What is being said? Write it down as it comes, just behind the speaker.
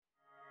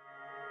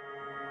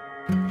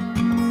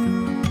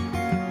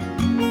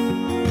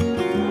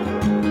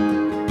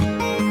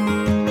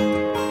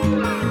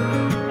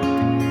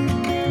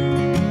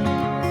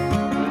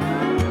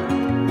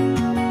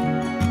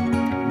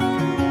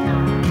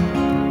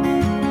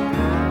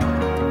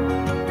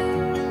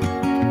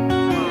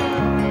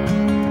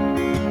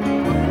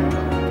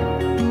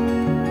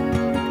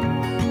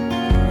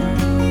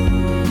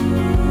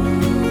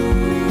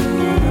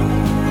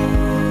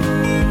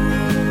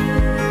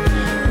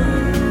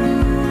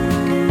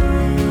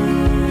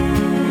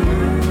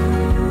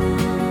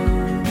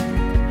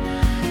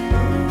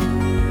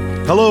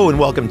Hello and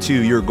welcome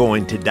to You're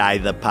Going to Die,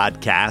 the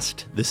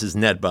podcast. This is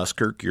Ned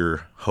Buskirk,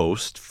 your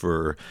host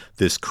for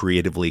this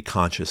creatively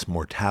conscious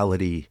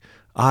mortality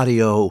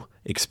audio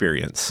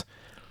experience.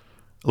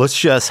 Let's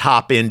just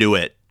hop into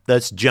it.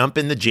 Let's jump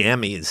in the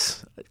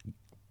jammies.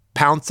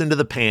 Pounce into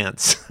the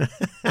pants.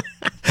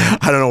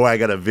 I don't know why I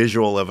got a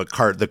visual of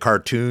the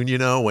cartoon,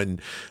 when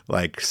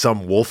like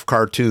some wolf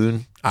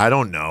cartoon. I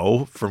don't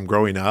know, from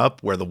growing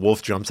up where the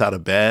wolf jumps out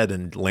of bed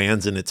and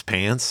lands in its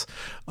pants.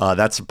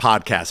 That's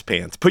podcast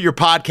pants. Put your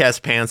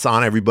podcast pants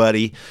on,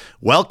 everybody.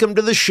 Welcome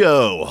to the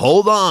show.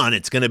 Hold on.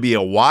 It's going to be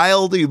a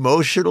wild,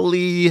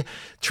 emotionally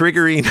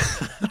triggering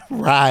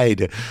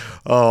ride.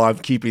 Oh, I'm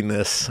keeping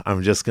this.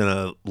 I'm just going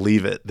to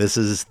leave it. This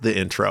is the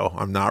intro.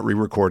 I'm not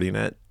re-recording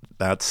it.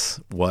 That's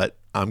what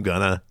I'm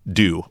going to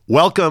do.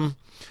 Welcome.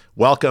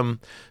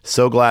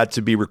 So glad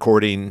to be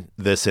recording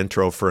this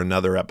intro for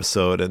another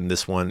episode. And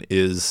this one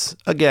is,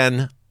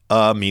 again,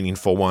 a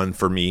meaningful one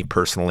for me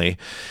personally.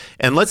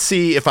 And let's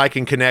see if I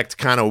can connect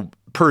kind of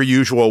per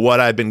usual what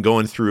I've been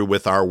going through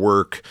with our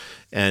work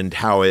and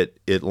how it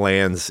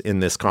lands in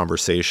this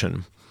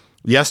conversation.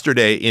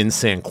 Yesterday in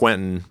San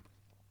Quentin,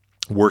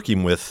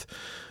 working with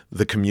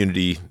the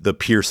community, the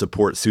peer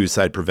support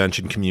suicide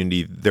prevention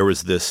community, there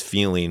was this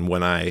feeling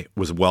when I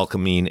was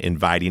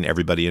inviting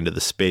everybody into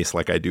the space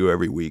like I do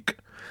every week.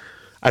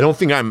 I don't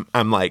think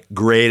I'm like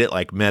great at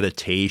like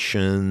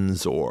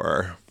meditations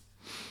or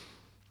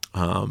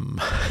I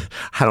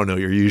don't know,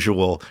 your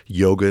usual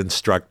yoga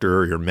instructor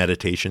or your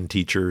meditation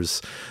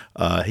teachers.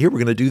 Here, we're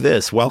going to do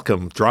this.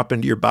 Welcome, drop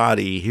into your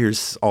body.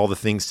 Here's all the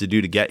things to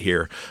do to get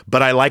here.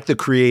 But I like the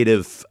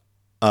creative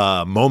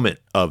moment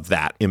of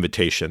that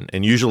invitation.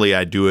 And usually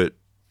I do it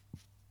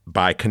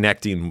by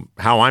connecting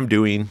how I'm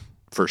doing,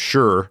 for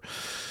sure,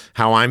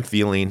 how I'm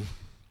feeling,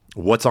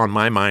 what's on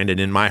my mind and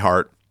in my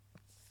heart.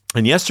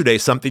 And yesterday,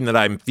 something that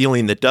I'm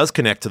feeling that does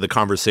connect to the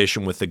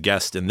conversation with the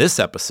guest in this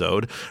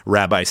episode,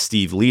 Rabbi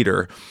Steve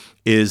Leder,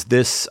 is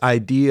this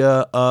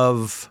idea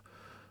of,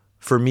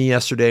 for me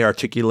yesterday,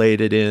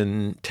 articulated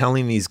in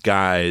telling these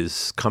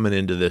guys coming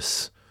into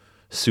this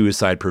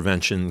suicide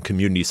prevention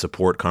community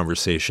support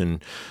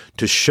conversation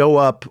to show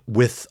up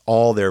with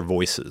all their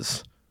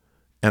voices.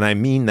 And I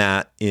mean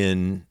that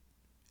in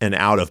and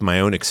out of my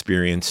own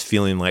experience,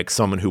 feeling like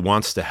someone who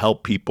wants to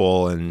help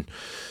people and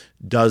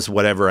does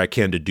whatever I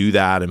can to do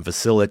that and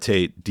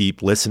facilitate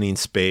deep listening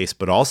space,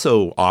 but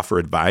also offer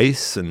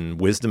advice and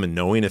wisdom and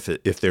knowing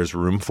if there's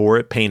room for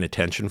it, paying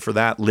attention for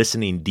that,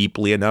 listening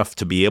deeply enough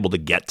to be able to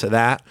get to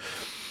that.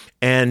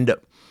 And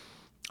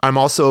I'm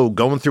also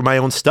going through my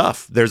own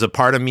stuff. There's a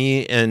part of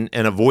me and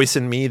a voice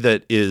in me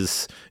that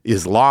is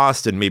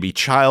lost and maybe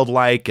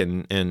childlike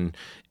and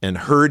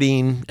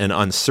hurting and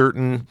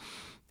uncertain.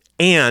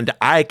 And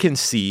I can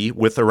see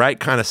with the right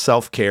kind of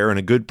self-care and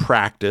a good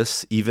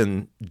practice,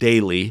 even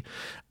daily,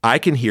 I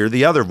can hear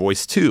the other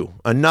voice too.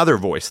 Another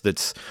voice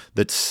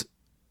that's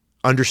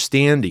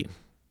understanding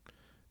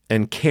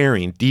and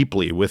caring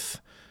deeply with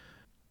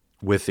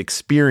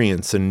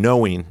experience and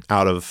knowing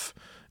out of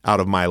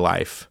my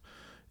life.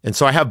 And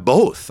so I have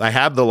both. I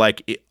have the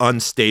like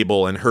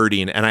unstable and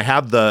hurting, and I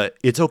have the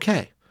it's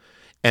okay.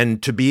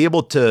 And to be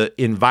able to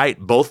invite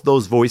both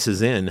those voices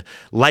in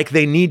like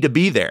they need to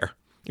be there.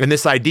 And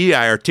this idea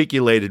I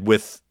articulated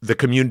with the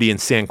community in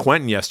San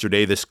Quentin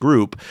yesterday, this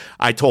group,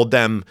 I told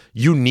them,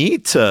 you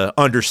need to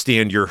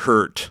understand your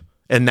hurt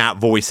and that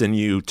voice in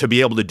you to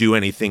be able to do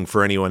anything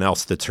for anyone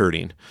else that's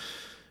hurting.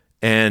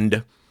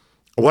 And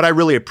what I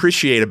really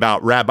appreciate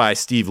about Rabbi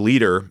Steve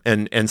Leder,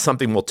 and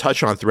something we'll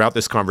touch on throughout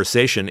this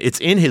conversation, it's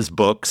in his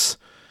books.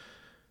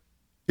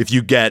 If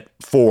you get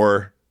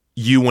For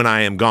You When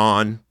I Am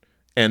Gone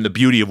and The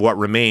Beauty of What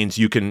Remains,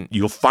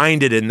 you'll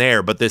find it in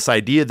there. But this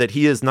idea that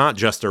he is not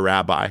just a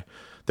rabbi,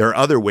 there are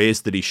other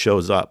ways that he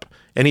shows up.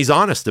 And he's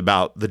honest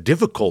about the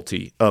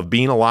difficulty of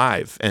being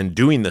alive and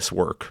doing this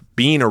work,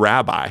 being a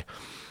rabbi,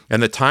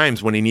 and the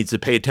times when he needs to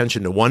pay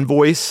attention to one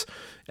voice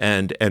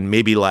and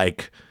maybe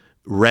like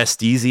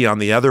rest easy on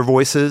the other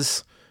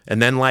voices,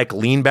 and then like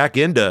lean back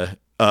into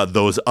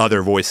those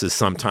other voices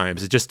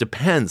sometimes. It just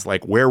depends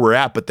like where we're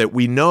at, but that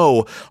we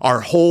know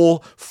our whole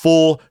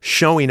full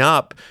showing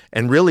up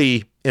and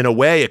really in a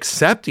way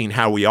accepting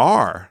how we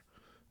are,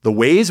 the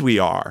ways we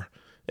are,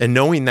 and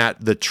knowing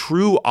that the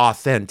true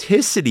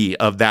authenticity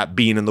of that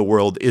being in the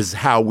world is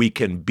how we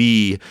can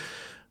be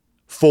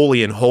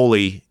fully and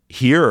wholly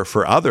here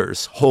for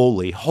others.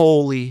 Holy,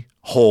 holy,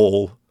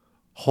 whole,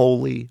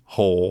 holy,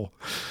 whole.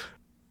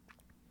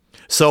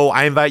 So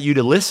I invite you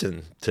to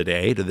listen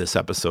today to this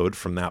episode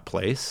from that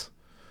place.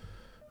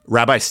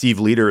 Rabbi Steve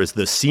Leder is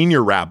the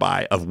senior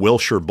rabbi of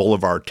Wilshire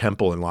Boulevard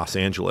Temple in Los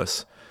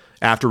Angeles.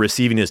 After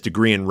receiving his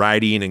degree in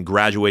writing and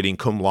graduating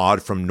cum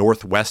laude from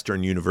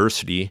Northwestern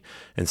University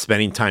and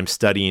spending time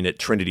studying at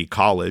Trinity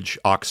College,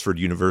 Oxford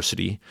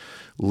University,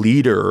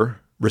 Leder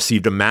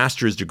received a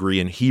master's degree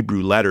in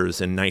Hebrew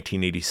letters in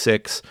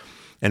 1986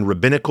 and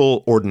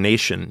rabbinical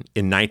ordination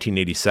in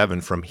 1987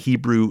 from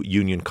Hebrew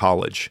Union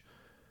College.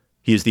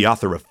 He is the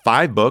author of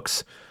 5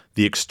 books: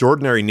 The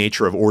Extraordinary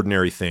Nature of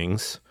Ordinary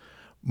Things,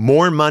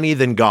 More Money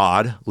Than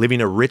God, Living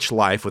a Rich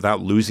Life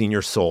Without Losing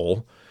Your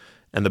Soul,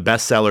 and the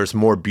bestsellers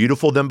More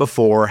Beautiful Than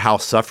Before, How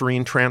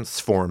Suffering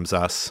Transforms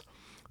Us,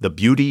 The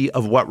Beauty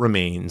of What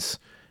Remains,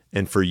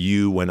 and For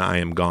You When I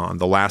Am Gone.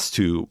 The last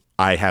 2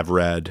 I have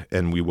read,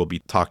 and we will be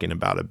talking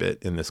about a bit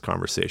in this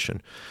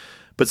conversation.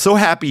 But so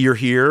happy you're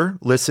here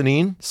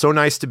listening. So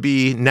nice to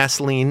be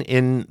nestling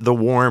in the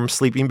warm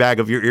sleeping bag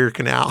of your ear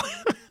canal.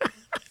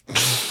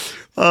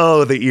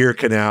 Oh, the ear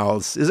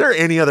canals. Is there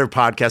any other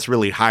podcast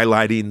really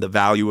highlighting the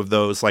value of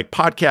those? Like,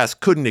 podcasts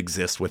couldn't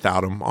exist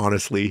without them,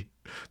 honestly.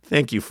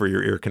 Thank you for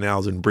your ear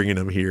canals and bringing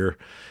them here.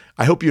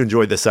 I hope you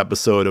enjoyed this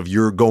episode of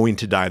You're Going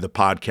to Die, the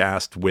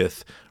podcast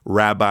with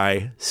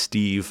Rabbi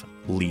Steve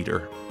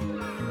Leder.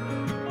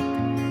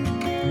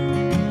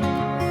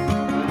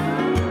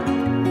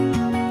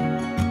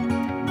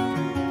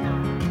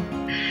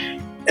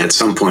 At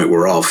some point,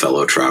 we're all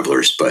fellow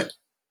travelers, but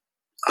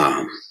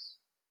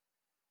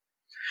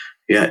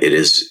yeah, it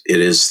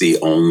is the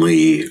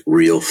only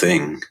real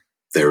thing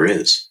there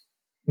is.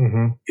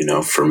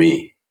 Mm-hmm. For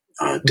me,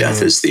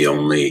 death is the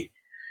only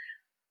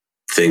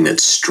thing that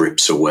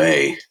strips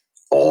away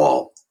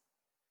all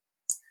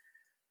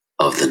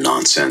of the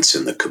nonsense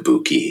and the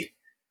kabuki,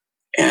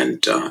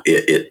 and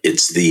it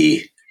is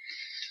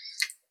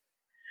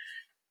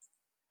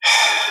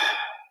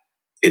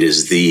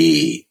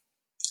the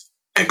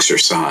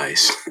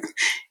exercise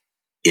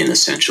in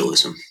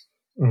essentialism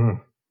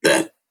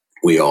that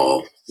we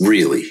all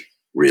really,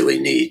 really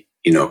need.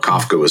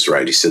 Kafka was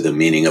right. He said the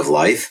meaning of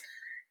life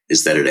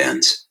is that it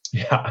ends.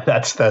 Yeah,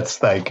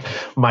 that's like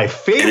my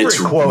favorite and it's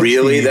quote.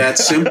 Really that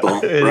simple,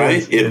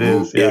 right? It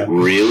is. Yeah. It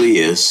really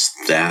is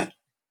that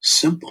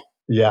simple.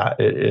 Yeah,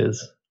 it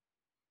is.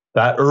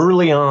 That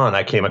early on,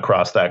 I came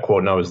across that quote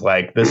and I was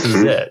like, "This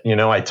is it."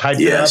 I typed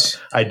it up.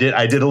 I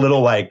did a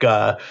little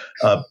a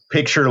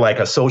picture, like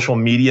a social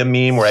media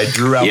meme where I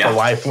drew out the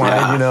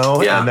lifeline,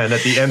 and then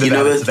at the end of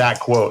that, it's that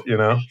quote,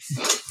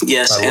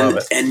 Yes, I love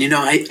it. And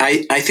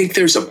I think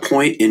there's a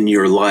point in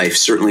your life.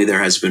 Certainly,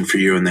 there has been for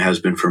you, and there has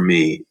been for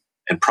me,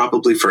 and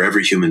probably for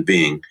every human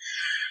being,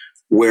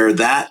 where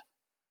that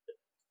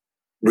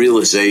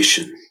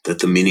realization that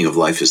the meaning of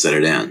life is that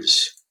it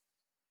ends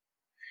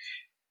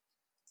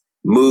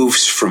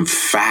moves from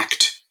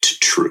fact to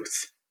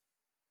truth.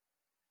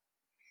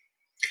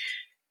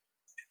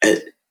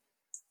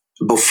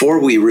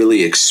 Before we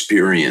really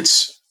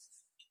experience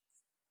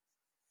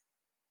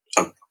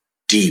a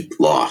deep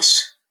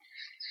loss,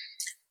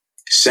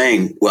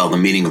 saying, well, the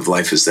meaning of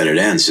life is that it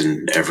ends,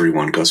 and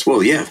everyone goes,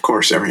 well, yeah, of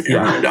course,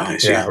 everyone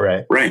dies. Yeah,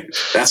 right. Right.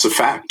 That's a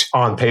fact.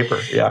 On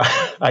paper, yeah.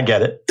 I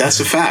get it.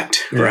 That's a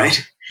fact,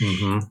 right?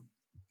 Mm-hmm.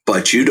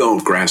 But you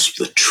don't grasp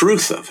the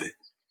truth of it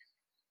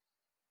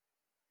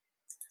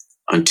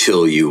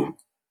until you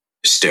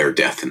stare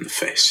death in the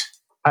face.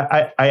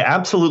 I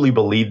absolutely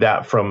believe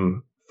that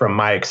from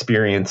my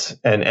experience,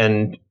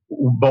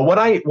 but what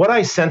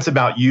I sense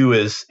about you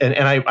is, and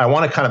I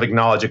want to kind of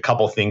acknowledge a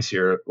couple things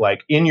here.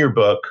 Like in your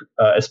book,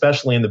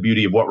 especially in The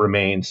Beauty of What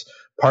Remains,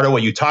 part of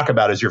what you talk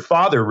about is your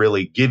father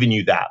really giving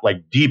you that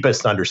like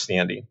deepest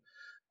understanding.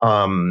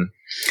 But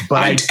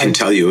I can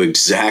tell you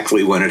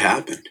exactly when it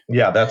happened.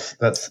 Yeah, that's.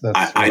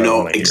 I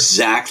know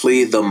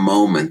exactly the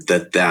moment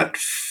that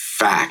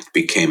fact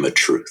became a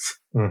truth.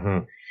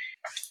 Mm-hmm.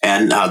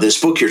 And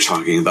this book you're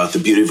talking about, The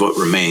Beauty of What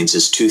Remains,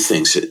 is 2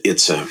 things.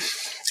 It's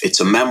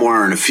a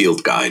memoir and a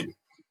field guide.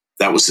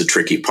 That was the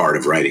tricky part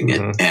of writing it.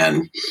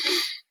 And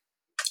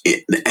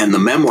the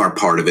memoir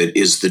part of it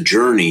is the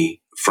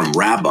journey from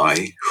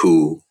rabbi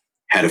who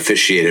had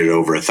officiated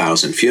over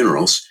 1,000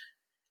 funerals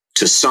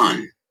to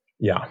son.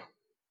 Yeah.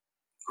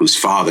 Whose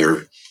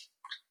father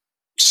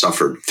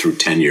suffered through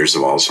 10 years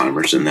of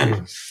Alzheimer's and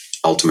then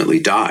ultimately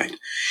died.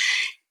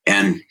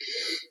 And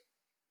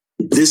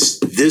this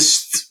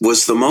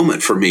was the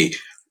moment for me.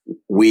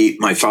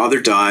 My father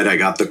died. I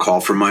got the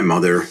call from my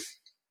mother,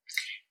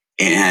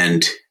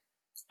 and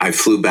I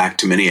flew back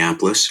to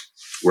Minneapolis,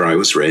 where I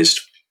was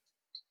raised.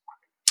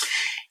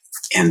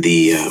 And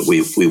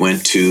we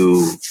went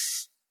to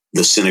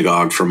the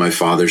synagogue for my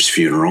father's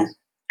funeral.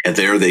 And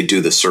there they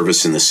do the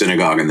service in the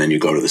synagogue, and then you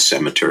go to the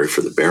cemetery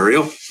for the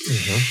burial.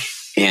 Mm-hmm.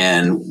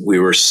 And we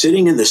were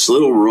sitting in this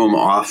little room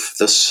off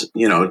this,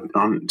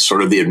 on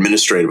sort of the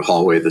administrative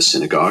hallway of the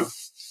synagogue.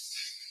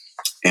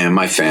 And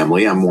my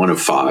family, I'm one of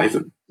 5,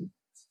 and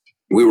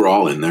we were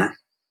all in there.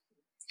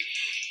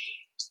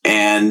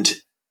 And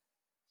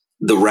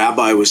the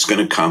rabbi was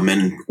going to come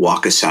and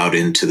walk us out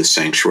into the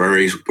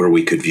sanctuary where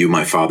we could view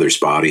my father's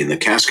body in the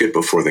casket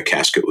before the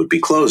casket would be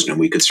closed and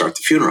we could start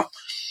the funeral.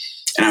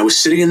 And I was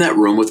sitting in that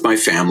room with my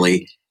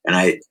family, and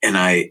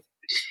I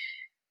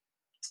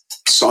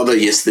saw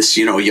this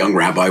young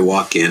rabbi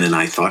walk in, and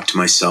I thought to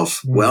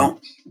myself, well,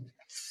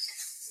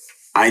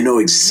 I know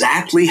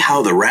exactly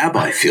how the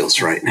rabbi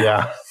feels right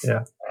now.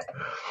 Yeah.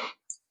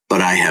 But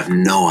I have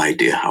no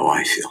idea how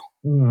I feel.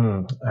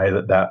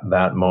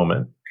 That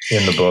moment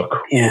in the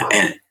book. Yeah,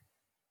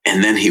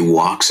 and then he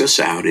walks us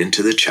out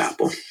into the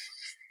chapel,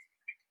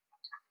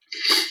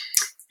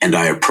 and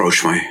I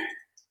approach my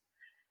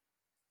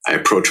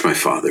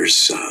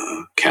father's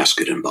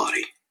casket and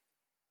body,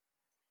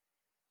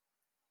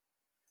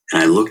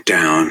 and I look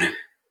down,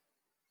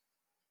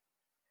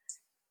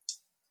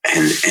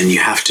 and you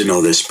have to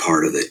know this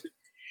part of it.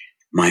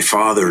 My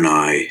father and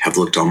I have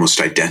looked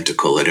almost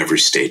identical at every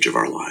stage of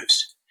our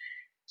lives.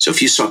 So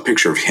if you saw a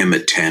picture of him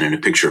at 10 and a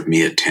picture of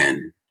me at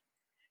 10,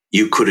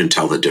 you couldn't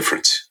tell the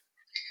difference.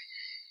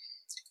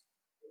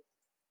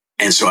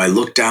 And so I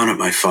looked down at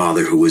my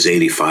father, who was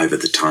 85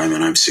 at the time,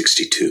 and I'm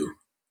 62.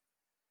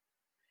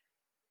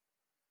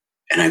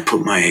 And I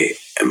put my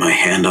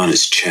hand on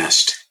his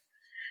chest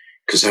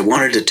because I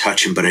wanted to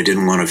touch him, but I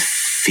didn't want to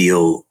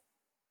feel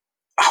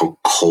how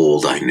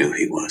cold I knew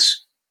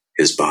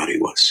his body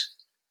was.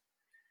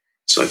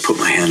 So I put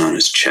my hand on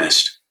his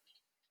chest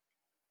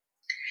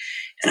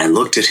and I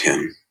looked at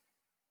him.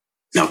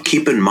 Now,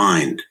 keep in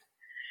mind,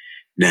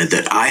 Ned,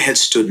 that I had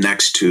stood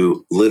next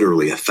to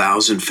literally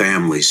 1,000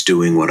 families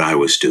doing what I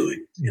was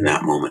doing in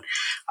that moment.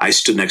 I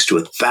stood next to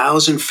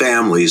 1,000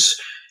 families,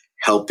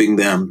 helping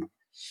them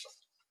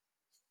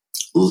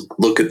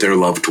look at their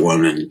loved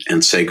one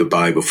and say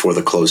goodbye before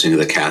the closing of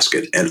the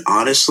casket. And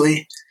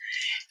honestly,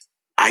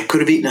 I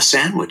could have eaten a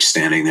sandwich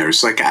standing there.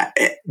 It's like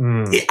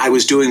I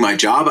was doing my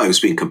job. I was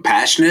being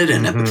compassionate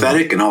and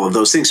empathetic and all of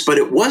those things, but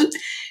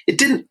it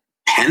didn't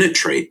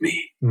penetrate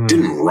me. It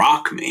didn't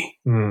rock me.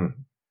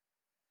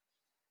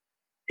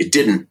 It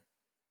didn't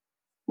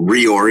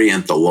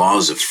reorient the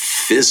laws of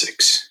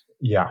physics.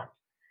 Yeah.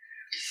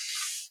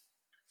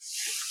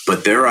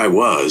 But there I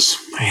was,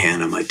 my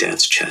hand on my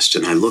dad's chest,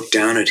 and I looked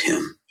down at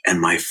him,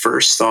 and my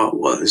first thought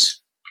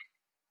was,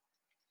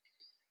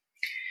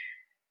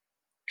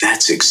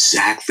 that's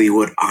exactly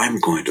what I'm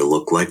going to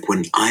look like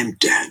when I'm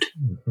dead.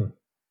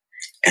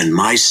 And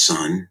my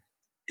son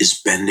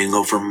is bending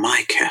over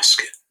my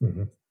casket.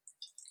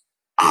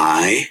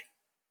 I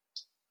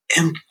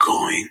am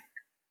going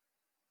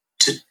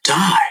to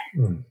die.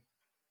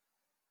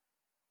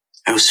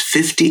 I was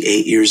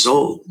 58 years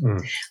old.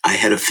 I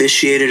had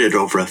officiated at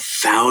over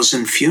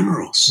 1,000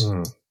 funerals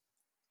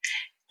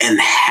and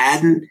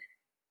hadn't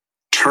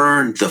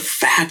turned the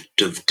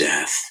fact of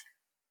death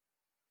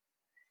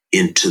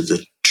into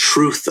the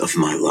truth of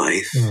my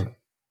life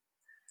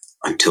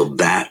until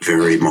that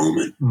very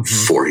moment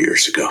 4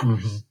 years ago.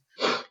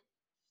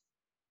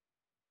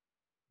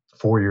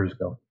 4 years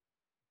ago.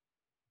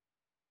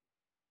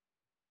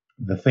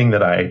 The thing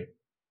that I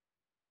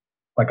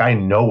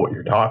know what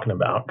you're talking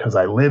about because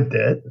I lived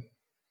it.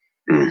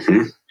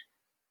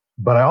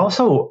 But I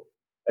also,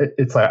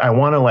 it's like, I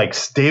want to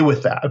stay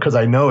with that because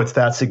I know it's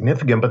that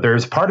significant, but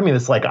there's part of me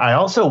that's like, I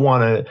also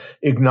want to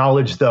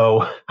acknowledge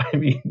though, I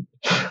mean,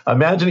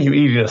 imagine you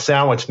eating a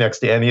sandwich next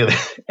to any of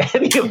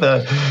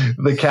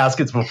the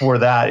caskets before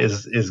that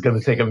is going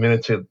to take a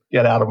minute to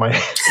get out of my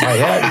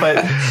head.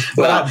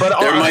 But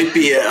there might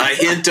be a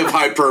hint of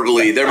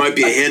hyperbole. There might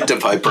be a hint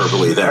of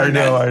hyperbole there. I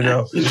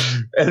know.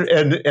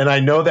 And I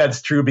know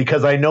that's true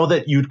because I know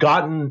that you'd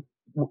gotten,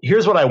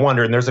 here's what I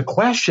wonder. And there's a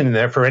question in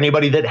there for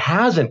anybody that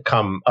hasn't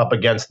come up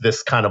against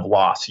this kind of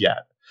loss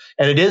yet.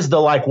 And it is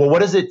well,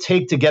 what does it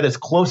take to get as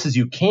close as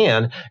you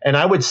can? And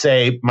I would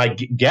say my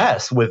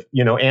guess with,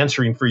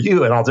 answering for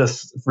you, and I'll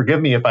just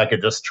forgive me if I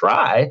could just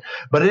try,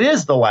 but it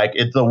is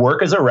it's the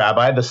work as a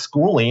rabbi, the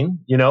schooling,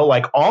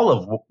 all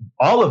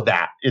of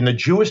that in the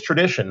Jewish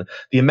tradition,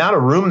 the amount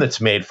of room that's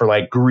made for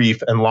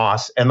grief and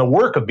loss and the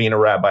work of being a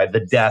rabbi,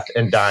 the death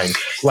and dying.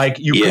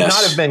 You could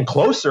not have been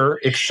closer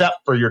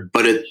except for your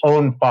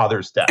own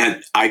father's death.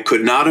 And I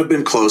could not have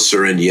been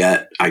closer, and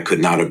yet I could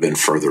not have been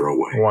further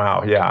away.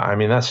 Wow. Yeah. I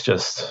mean, that's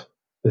just,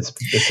 it's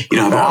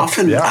I've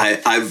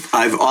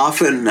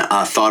often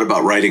thought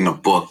about writing a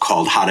book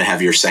called How to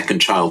Have Your Second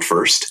Child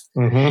First,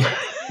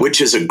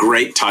 which is a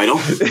great title.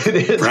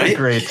 It is a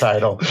great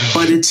title.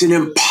 But it's an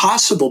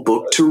impossible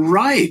book to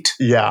write.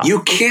 Yeah.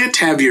 You can't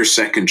have your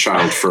second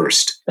child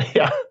first.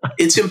 Yeah.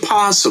 It's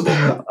impossible.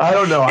 I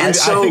don't know. I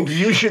think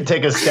you should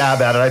take a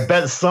stab at it. I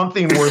bet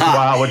something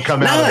worthwhile would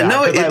come out of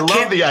that. I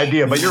love the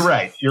idea, but you're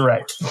right.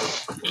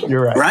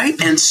 Right?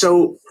 And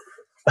so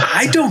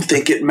I don't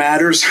think it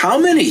matters how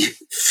many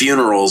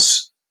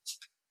funerals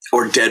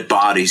or dead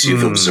bodies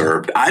you've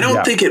observed. I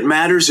don't think it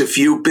matters if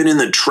you've been in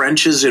the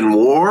trenches in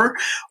war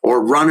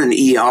or run an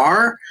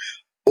ER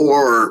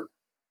or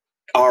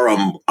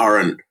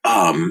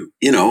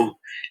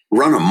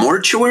run a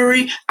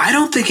mortuary. I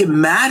don't think it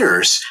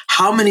matters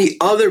how many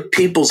other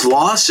people's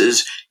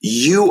losses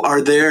you are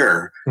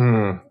there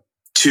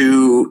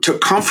to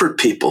comfort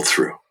people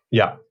through.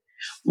 Yeah.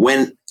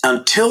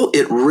 Until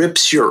it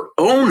rips your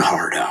own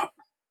heart out,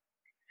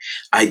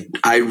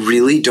 I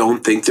really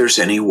don't think there's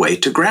any way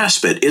to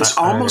grasp it. It's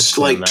almost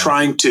like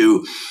trying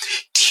to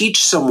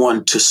teach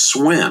someone to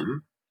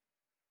swim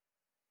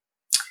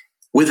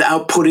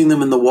without putting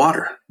them in the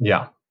water.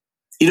 Yeah.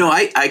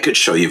 I could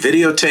show you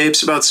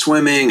videotapes about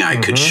swimming. I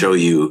could show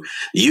you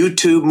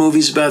YouTube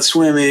movies about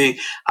swimming.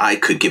 I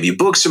could give you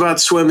books about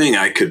swimming.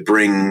 I could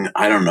bring,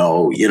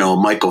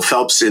 Michael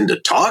Phelps in to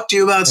talk to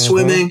you about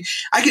swimming.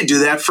 I could do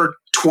that for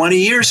 20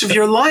 years of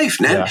your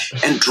life, Ned,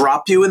 and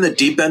drop you in the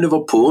deep end of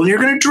a pool and you're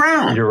going to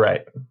drown. You're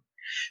right.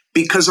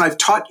 Because I've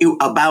taught you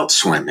about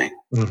swimming.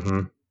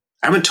 I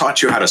haven't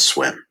taught you how to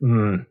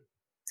swim.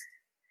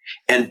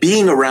 And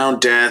being around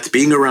death,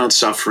 being around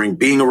suffering,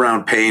 being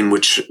around pain,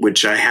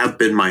 which I have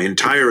been my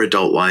entire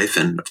adult life.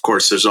 And of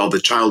course, there's all the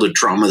childhood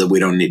trauma that we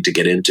don't need to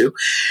get into.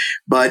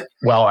 But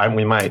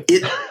we might.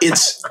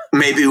 It's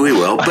maybe we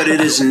will, but it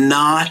is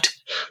not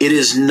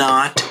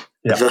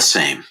the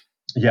same.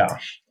 Yeah.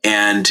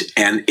 And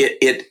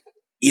it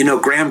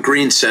Graham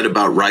Greene said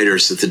about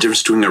writers that the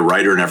difference between a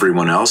writer and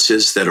everyone else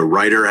is that a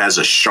writer has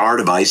a shard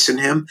of ice in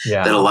him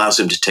that allows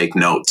him to take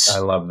notes. I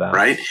love that.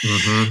 Right?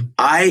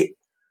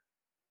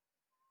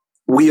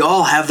 We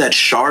all have that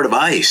shard of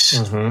ice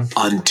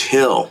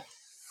until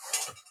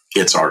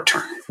it's our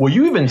turn. Well,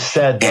 you even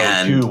said,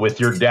 too, with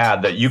your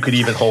dad that you could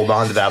even hold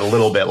on to that a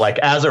little bit. Like,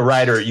 as a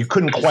writer, you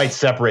couldn't quite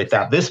separate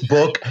that. This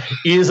book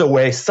is a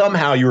way,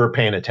 somehow you were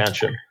paying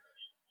attention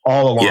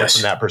all along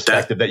from that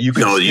perspective, that you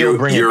could still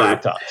bring it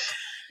back to us.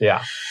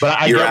 Yeah. But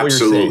I get what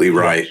absolutely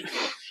you're saying. Right.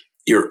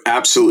 You're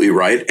absolutely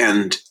right.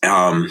 And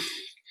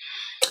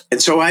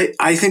so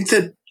I think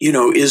that,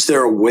 is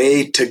there a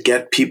way to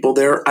get people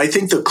there? I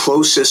think the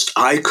closest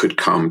I could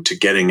come to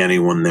getting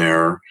anyone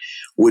there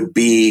would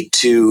be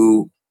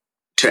to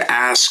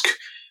ask,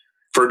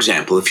 for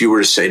example, if you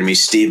were to say to me,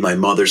 Steve, my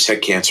mother's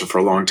had cancer for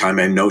a long time.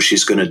 I know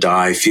she's going to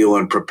die. I feel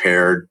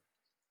unprepared.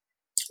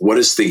 What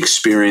is the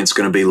experience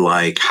going to be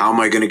like? How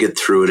am I going to get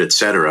through it, et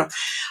cetera?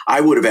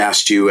 I would have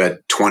asked you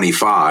at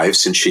 25,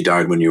 since she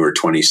died when you were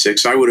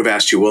 26, I would have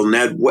asked you, well,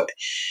 Ned,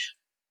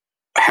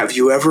 have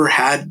you ever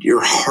had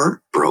your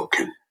heart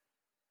broken?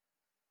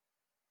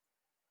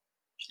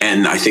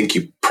 And I think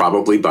you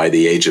probably by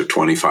the age of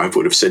 25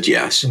 would have said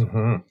yes.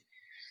 And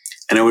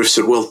I would have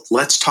said, well,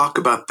 let's talk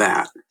about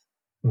that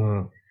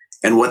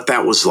and what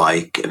that was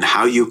like and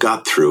how you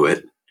got through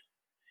it,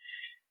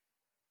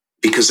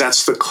 because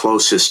that's the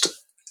closest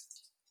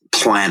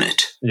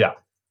planet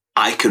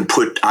I can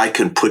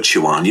put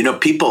you on.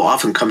 People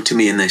often come to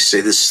me and they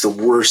say, this is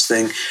the worst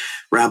thing.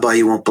 Rabbi,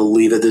 you won't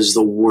believe it. This is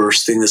the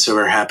worst thing that's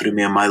ever happened to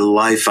me in my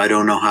life. I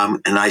don't know how.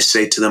 And I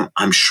say to them,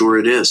 I'm sure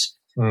it is.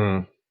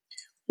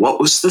 What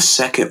was the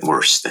second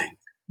worst thing?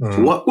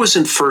 What was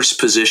in first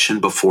position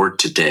before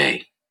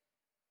today?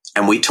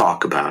 And we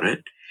talk about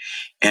it.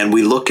 And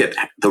we look at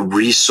the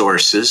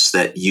resources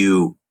that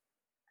you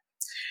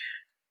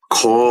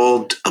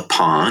called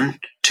upon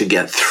to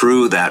get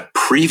through that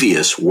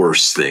previous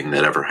worst thing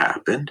that ever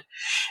happened.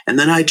 And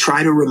then I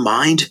try to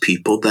remind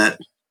people that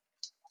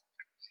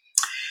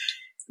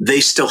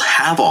they still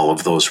have all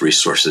of those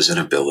resources and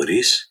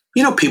abilities.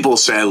 People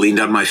say I leaned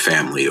on my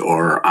family,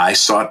 or I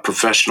sought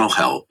professional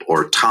help,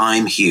 or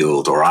time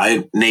healed, or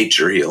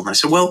nature healed. And I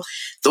said, well,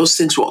 those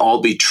things will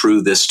all be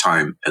true this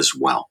time as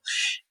well.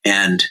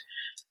 And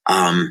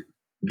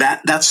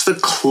that's the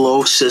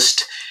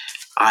closest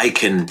I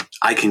can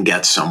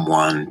get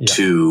someone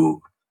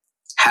to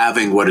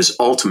having what is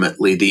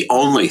ultimately the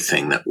only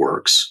thing that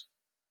works,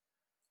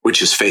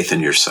 which is faith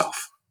in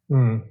yourself.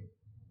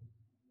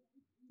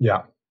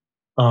 Yeah.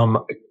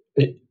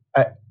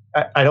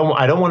 I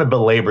don't want to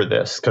belabor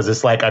this, because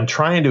it's like I'm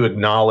trying to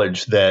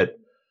acknowledge that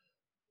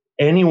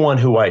anyone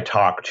who I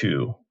talk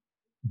to,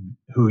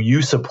 who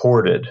you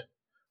supported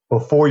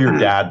before your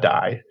dad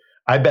died,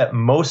 I bet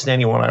most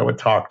anyone I would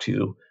talk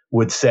to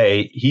would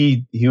say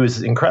he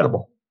was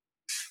incredible.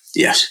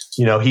 Yes.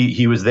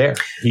 He was there.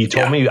 He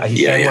told me,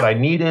 he said what I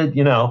needed,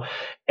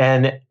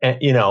 and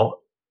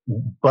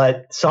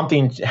but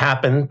something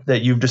happened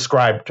that you've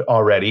described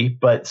already,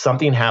 but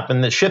something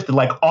happened that shifted.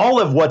 Like, all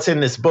of what's in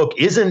this book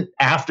isn't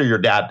after your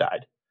dad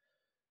died.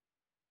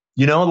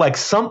 Like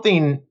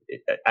something,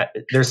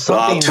 there's something.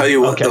 Well, I'll tell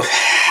you what,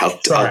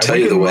 I'll tell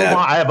you the way.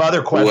 I have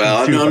other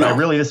questions too, but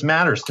really this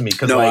matters to me.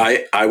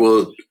 I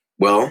will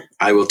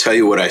tell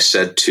you what I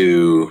said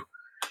to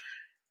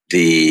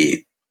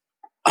the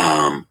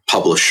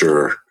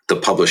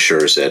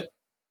publishers at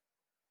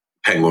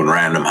Penguin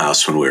Random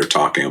House when we were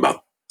talking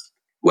about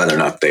whether or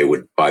not they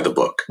would buy the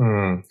book.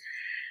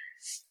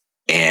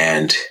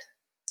 And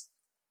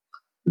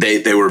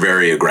they were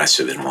very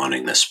aggressive in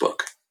wanting this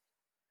book.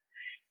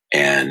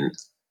 And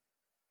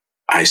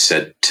I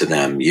said to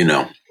them,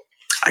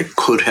 I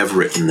could have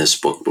written this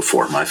book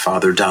before my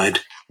father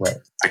died. Right.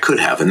 I could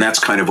have. And that's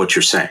kind of what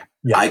you're saying.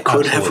 Yeah, I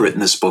could have written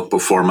this book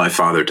before my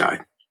father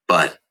died,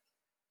 but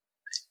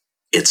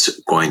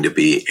it's going to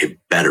be a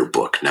better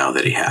book now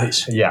that he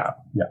has. Yeah.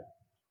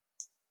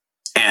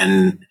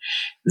 And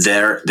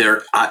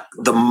the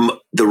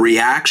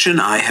reaction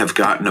I have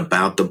gotten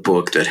about the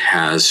book that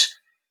has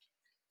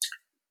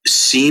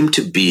seemed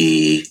to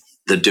be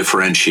the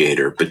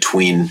differentiator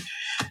between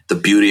The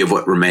Beauty of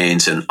What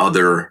Remains and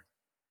other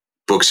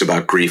books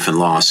about grief and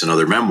loss and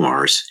other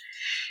memoirs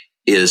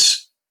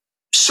is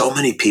so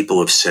many people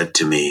have said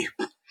to me,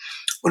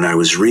 when I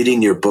was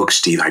reading your book,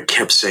 Steve, I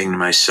kept saying to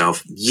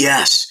myself,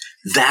 yes,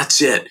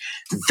 that's it.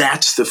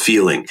 That's the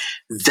feeling.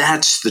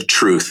 That's the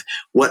truth.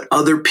 What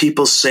other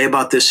people say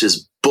about this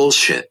is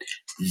bullshit.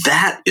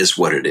 That is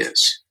what it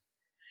is.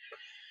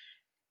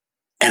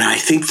 And I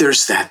think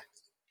there's that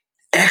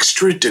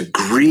extra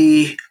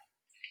degree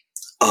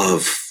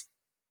of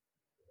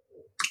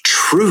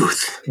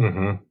truth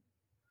that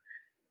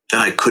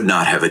I could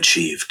not have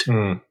achieved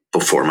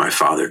before my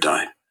father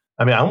died.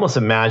 I mean, I almost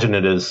imagine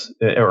it as,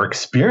 or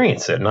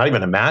experience it, not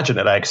even imagine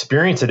it. I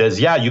experience it as,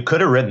 yeah, you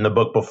could have written the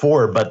book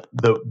before, but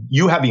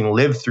you having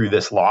lived through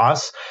this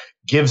loss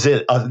gives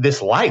it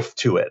this life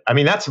to it. I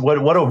mean, that's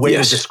what a way to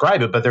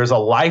describe it, but there's a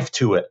life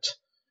to it.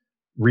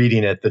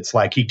 Reading it, that's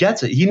like, he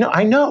gets it.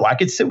 I know I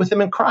could sit with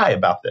him and cry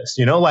about this,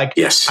 like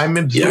I'm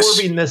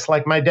absorbing this,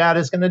 like my dad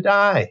is going to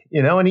die,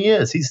 and he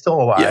is, he's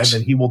still alive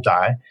and he will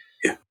die.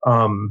 Yeah.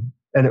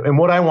 And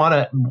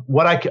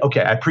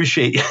I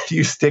appreciate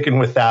you sticking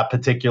with that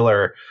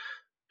particular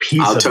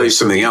piece. I'll tell you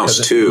something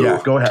else too.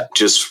 Yeah, go ahead.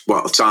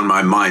 It's on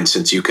my mind,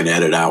 since you can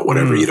edit out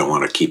whatever you don't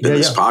want to keep in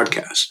this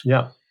podcast.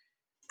 Yeah.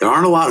 There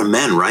aren't a lot of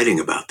men writing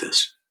about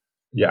this.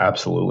 Yeah,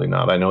 absolutely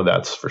not. I know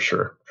that's for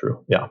sure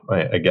true. Yeah,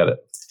 I get it.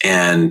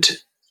 And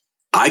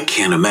I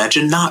can't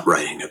imagine not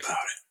writing about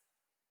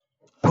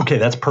it. Okay,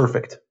 that's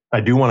perfect. I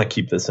do want to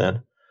keep this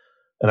in.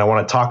 And I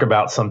want to talk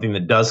about something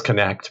that does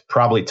connect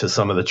probably to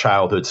some of the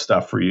childhood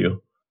stuff for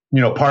you.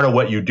 Part of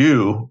what you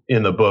do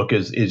in the book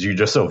is you're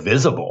just so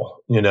visible,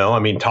 I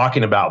mean,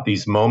 talking about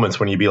these moments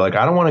when you'd be like,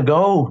 I don't want to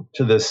go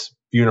to this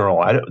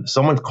funeral.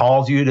 Someone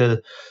calls you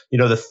to,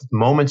 the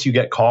moments you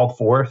get called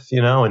forth,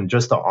 and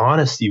just the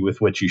honesty with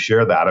which you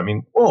share that. I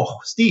mean,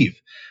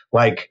 Steve,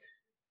 like,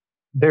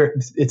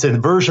 it's a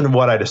version of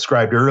what I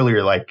described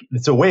earlier. Like,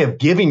 it's a way of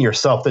giving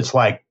yourself that's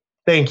like,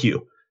 thank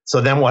you. So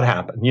then what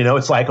happened?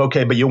 It's like,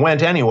 okay, but you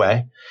went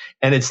anyway.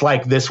 And it's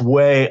like this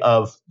way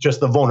of just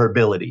the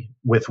vulnerability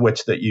with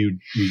which that you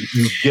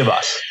give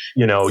us,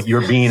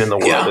 your being in the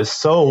world is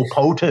so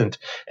potent,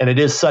 and it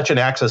is such an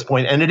access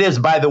point. And it is,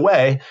 by the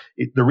way,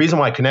 the reason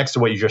why it connects to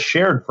what you just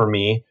shared for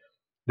me,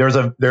 there's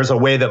a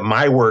way that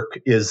my work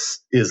is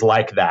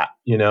like that.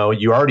 You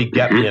already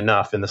get me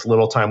enough in this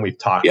little time we've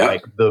talked,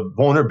 like the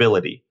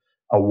vulnerability,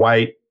 a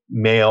white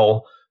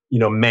male,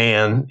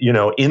 man,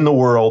 in the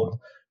world,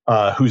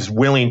 who's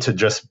willing to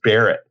just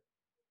bear it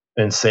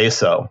and say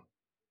so.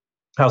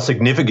 How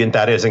significant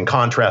that is in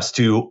contrast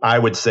to, I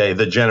would say,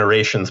 the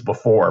generations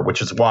before,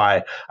 which is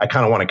why I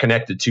kind of want to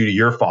connect it to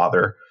your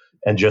father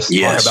and just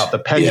talk about the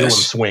pendulum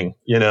swing,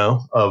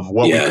 of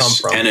what we come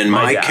from. And in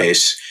my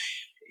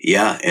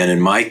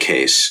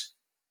case,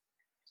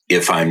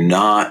 if I'm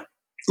not,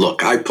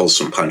 look, I pull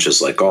some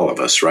punches like all of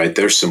us, right?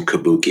 There's some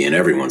kabuki in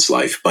everyone's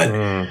life, but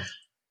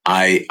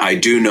I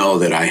do know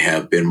that I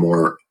have been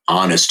more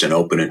honest and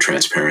open and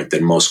transparent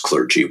than most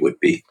clergy would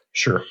be.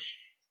 Sure.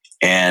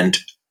 And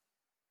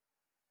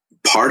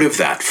part of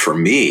that for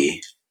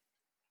me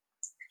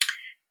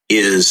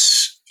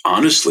is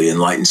honestly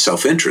enlightened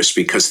self-interest,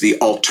 because the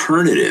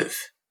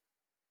alternative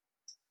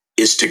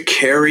is to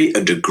carry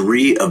a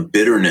degree of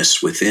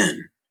bitterness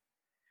within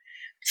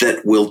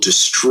that will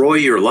destroy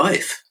your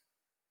life.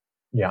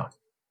 Yeah.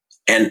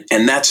 And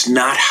that's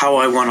not how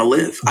I want to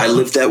live. I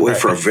lived that way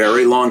for a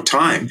very long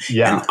time.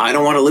 Yeah. And I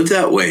don't want to live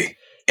that way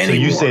anymore.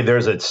 So you say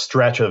there's a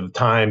stretch of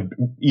time,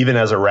 even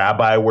as a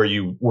rabbi, where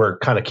you were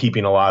kind of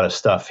keeping a lot of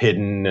stuff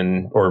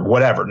hidden or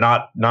whatever,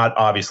 not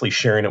obviously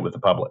sharing it with the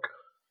public.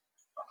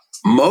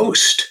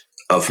 Most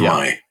of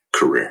my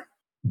career.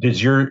 Did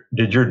your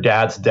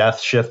dad's death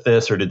shift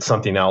this, or did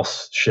something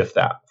else shift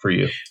that for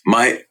you?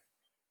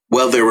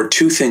 Well, there were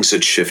two things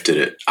that shifted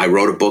it. I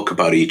wrote a book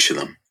about each of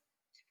them.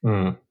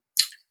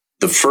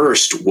 The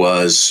first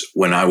was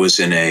when I was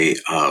in a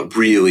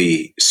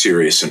really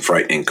serious and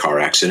frightening car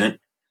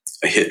accident,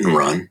 a hit and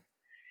run,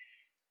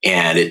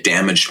 and it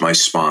damaged my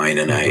spine,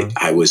 and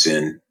I was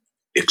in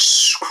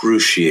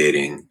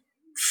excruciating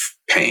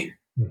pain,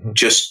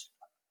 just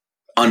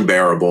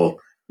unbearable.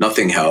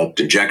 Nothing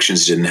helped.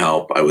 Injections didn't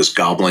help. I was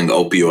gobbling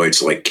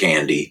opioids like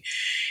candy,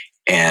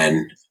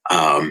 and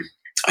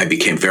I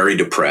became very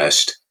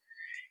depressed.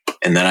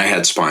 And then I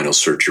had spinal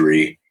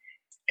surgery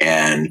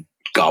and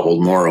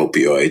gobbled more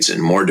opioids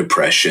and more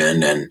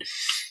depression. And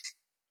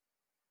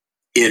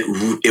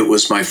it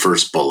was my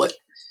first bullet.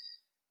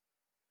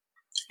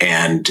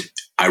 And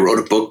I wrote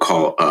a book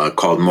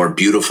called More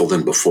Beautiful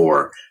Than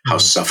Before, How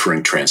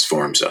Suffering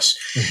Transforms Us.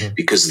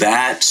 Because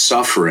that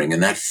suffering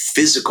and that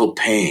physical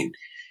pain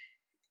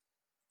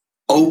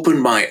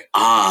opened my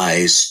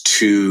eyes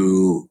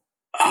to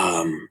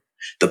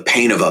the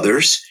pain of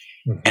others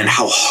and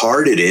how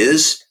hard it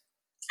is,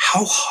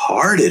 how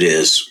hard it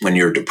is when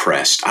you're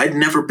depressed. I'd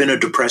never been a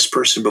depressed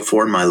person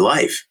before in my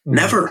life.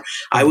 Never.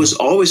 I was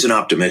always an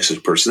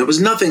optimistic person. There was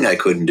nothing I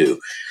couldn't do.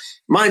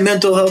 My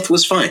mental health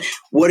was fine.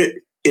 What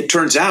it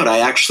turns out, I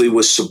actually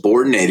was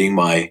subordinating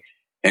my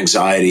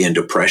anxiety and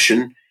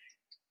depression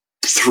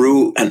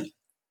through an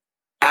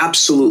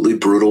absolutely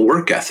brutal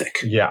work ethic.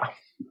 Yeah.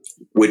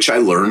 Which I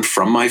learned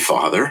from my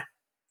father.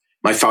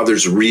 My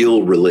father's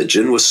real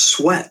religion was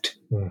sweat.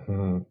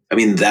 Mm-hmm. I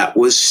mean,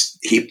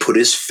 he put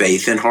his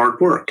faith in hard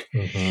work.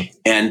 Mm-hmm.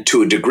 And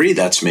to a degree,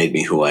 that's made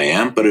me who I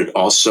am, but it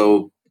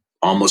also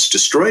almost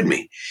destroyed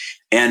me.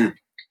 And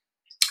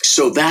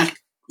so that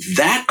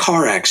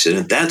car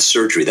accident, that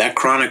surgery, that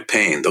chronic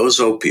pain, those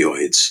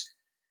opioids,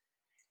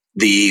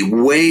 the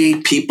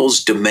way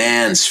people's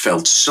demands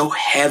felt so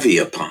heavy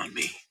upon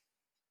me,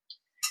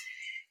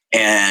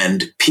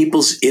 and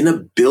people's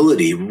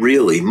inability,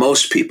 really,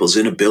 most people's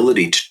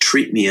inability to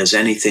treat me as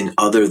anything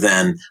other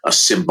than a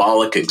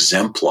symbolic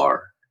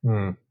exemplar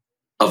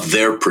of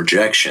their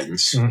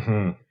projections,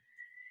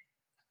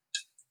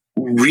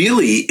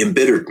 really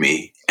embittered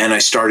me. And I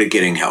started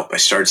getting help. I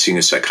started seeing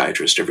a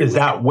psychiatrist every week. Is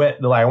that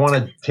what, I want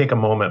to take a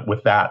moment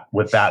with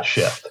that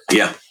shift.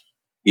 Yeah.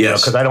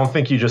 Yes. Because I don't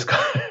think you just,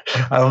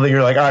 I don't think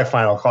you're like, all right,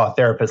 fine, I'll call a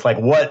therapist. Like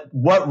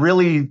what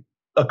really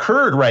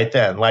occurred right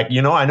then? Like,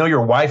 I know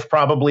your wife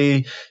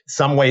probably,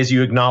 some ways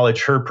you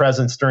acknowledge her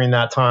presence during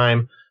that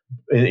time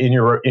in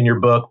your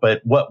book,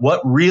 but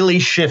what really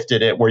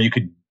shifted it where you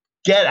could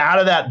get out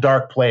of that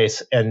dark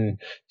place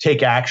and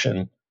take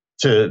action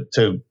to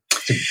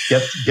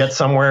get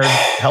somewhere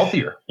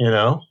healthier,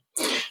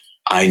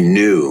 I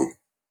knew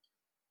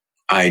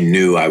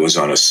I was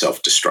on a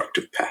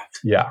self-destructive path.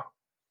 Yeah.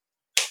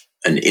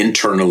 An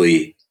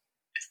internally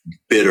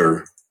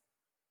bitter,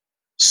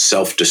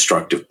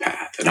 self-destructive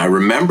path. And I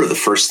remember the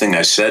first thing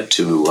I said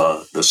to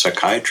my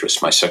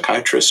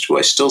psychiatrist, who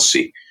I still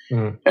see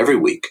every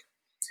week.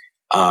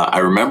 I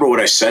remember what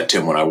I said to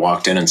him when I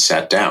walked in and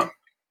sat down.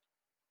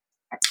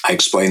 I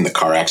explained the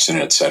car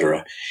accident, et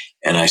cetera.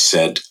 And I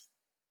said,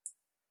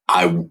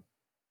 I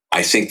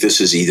think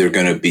this is either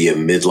going to be a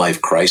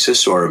midlife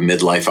crisis or a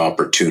midlife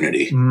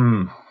opportunity.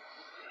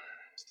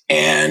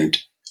 And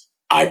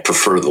I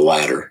prefer the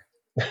latter.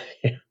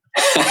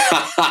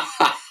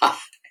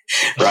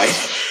 Right.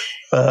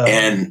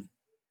 And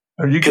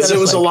because there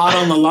was a lot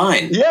on the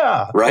line.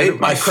 Yeah. Right.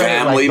 My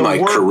family, my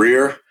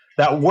career.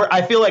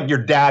 I feel like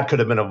your dad could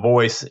have been a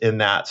voice in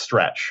that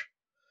stretch.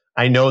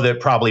 I know that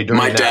probably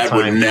during that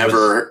time.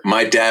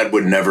 My dad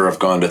would never have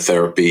gone to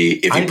therapy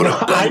if he put a gun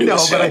to his head. I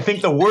know, but I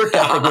think the work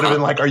ethic would have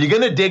been like, are you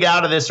going to dig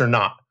out of this or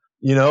not?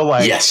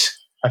 Yes.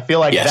 I feel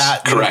like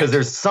that, because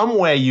there's some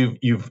way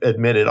you've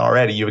admitted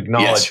already, you've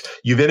acknowledged,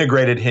 you've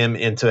integrated him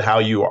into how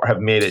you have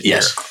made it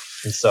here.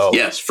 And so,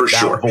 yes, for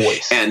sure.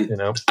 Voice, and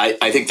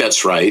I think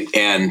that's right.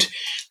 And,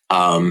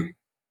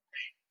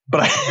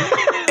 but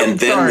and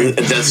then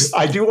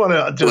I do want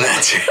to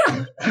just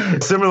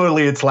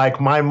similarly, it's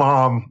like my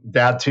mom,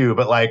 dad too,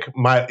 but like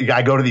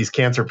I go to these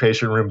cancer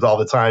patient rooms all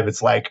the time.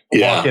 It's like,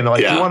 walk in,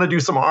 like, you want to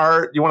do some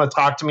art? You want to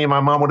talk to me? My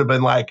mom would have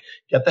been like,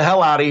 get the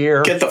hell out of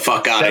here. Get the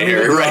fuck out of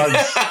here. Right?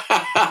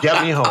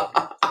 Get me home.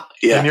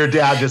 Yeah. And your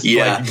dad just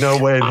like,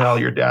 no way in hell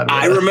your dad would.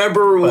 I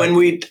remember when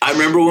we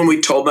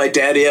told my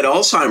dad he had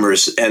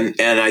Alzheimer's, and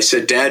I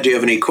said, Dad, do you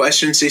have any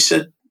questions? He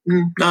said,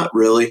 not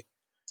really.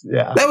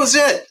 Yeah. That was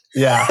it.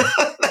 Yeah.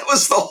 That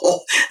was the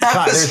whole.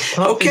 There's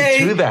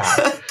something to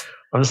that.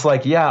 I'm just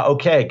like, yeah,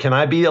 okay. Can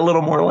I be a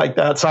little more like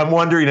that? So I'm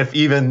wondering if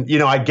even,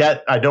 I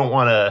don't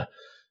want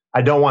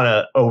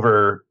to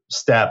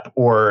overstep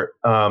or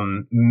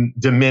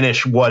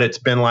diminish what it's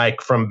been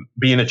like from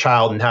being a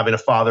child and having a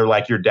father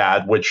like your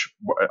dad, which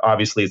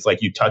obviously it's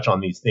like you touch on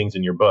these things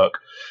in your book.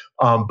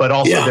 But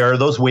also there are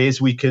those ways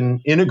we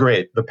can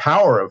integrate the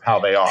power of how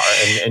they are.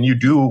 And you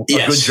do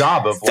a good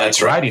job of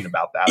writing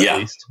about that, at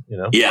least,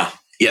 Yeah.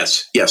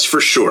 Yes, for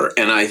sure.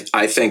 And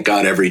I thank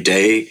God every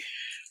day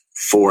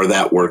for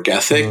that work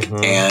ethic.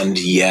 And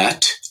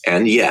yet,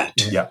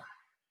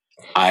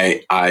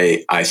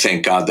 I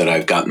thank God that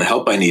I've gotten the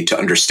help I need to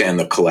understand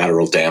the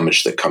collateral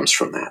damage that comes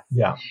from that.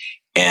 Yeah.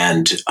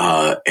 And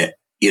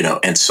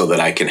so that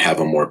I can have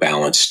a more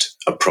balanced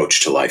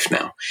approach to life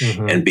now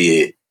and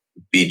be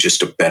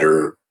just a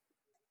better,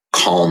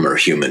 calmer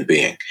human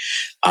being.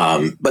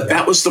 But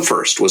that was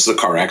the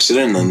car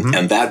accident.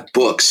 And that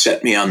book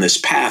set me on this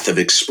path of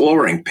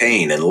exploring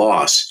pain and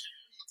loss.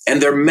 And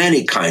there are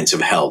many kinds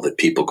of hell that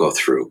people go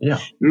through. Yeah.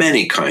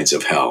 Many kinds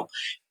of hell.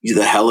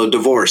 The hell of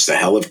divorce, the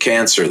hell of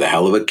cancer, the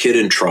hell of a kid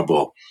in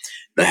trouble,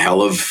 the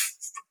hell of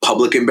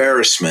public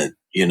embarrassment,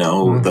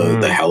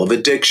 the hell of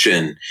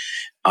addiction,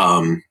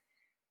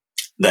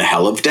 the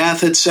hell of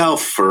death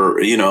itself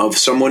for, of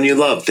someone you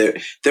love. There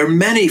are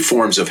many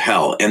forms of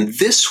hell. And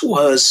this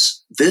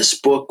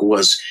book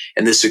was,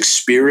 and this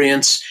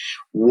experience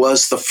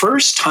was the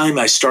first time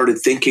I started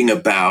thinking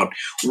about,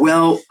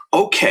 well,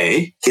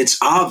 okay, it's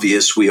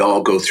obvious we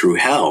all go through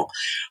hell,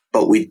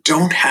 but we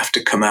don't have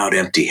to come out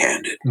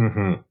empty-handed.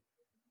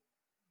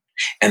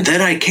 And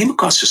then I came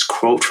across this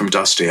quote from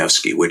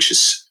Dostoevsky, which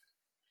is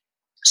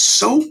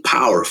so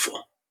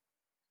powerful.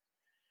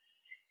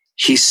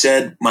 He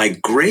said, my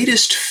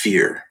greatest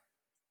fear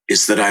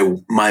is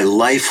that my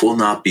life will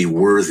not be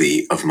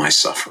worthy of my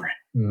suffering.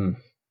 Mm.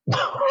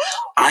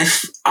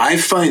 I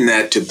find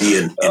that to be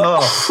an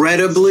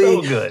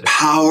incredibly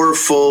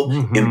powerful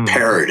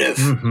imperative.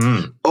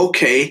 Mm-hmm.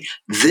 Okay,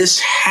 this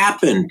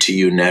happened to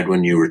you, Ned,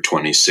 when you were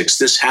 26.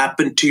 This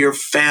happened to your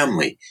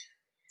family.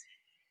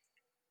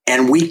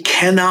 And we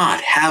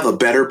cannot have a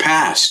better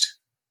past.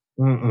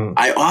 Mm-mm.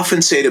 I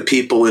often say to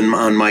people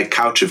on my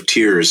couch of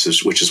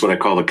tears, which is what I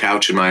call the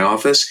couch in my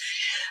office,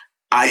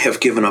 I have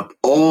given up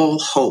all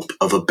hope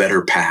of a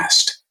better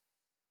past.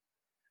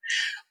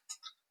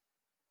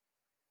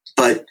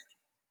 But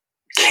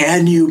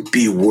can you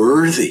be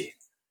worthy?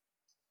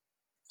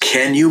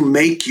 Can you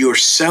make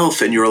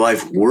yourself and your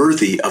life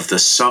worthy of the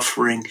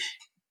suffering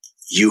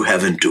you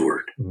have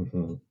endured?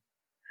 Mm-hmm.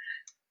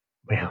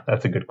 Man,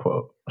 that's a good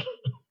quote.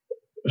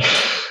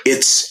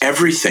 It's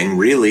everything,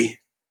 really.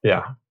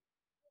 Yeah.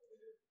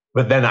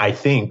 But then I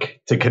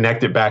think, to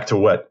connect it back to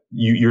what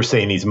you're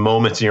saying, these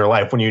moments in your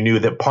life when you knew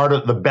that part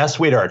of the best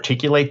way to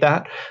articulate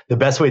that, the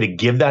best way to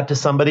give that to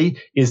somebody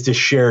is to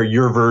share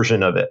your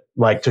version of it.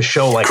 Like to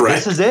show like,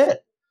 Correct. This is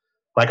it.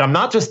 Like, I'm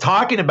not just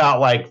talking about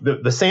like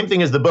the same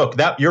thing as the book.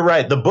 That you're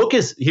right. The book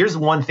is, here's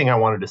one thing I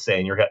wanted to say,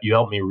 and you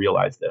helped me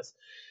realize this.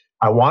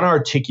 I want to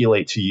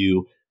articulate to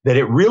you that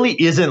it really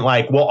isn't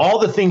like, well, all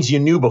the things you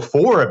knew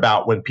before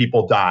about when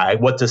people die,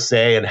 what to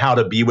say and how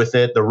to be with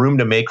it, the room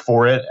to make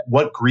for it,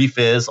 what grief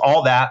is,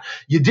 all that,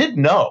 you did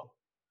know.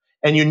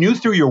 And you knew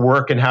through your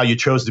work and how you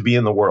chose to be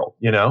in the world,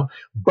 you know?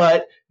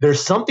 But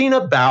there's something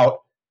about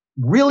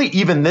really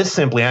even this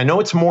simply, I know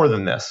it's more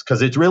than this,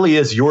 because it really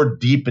is your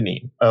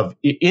deepening of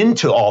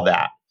into all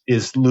that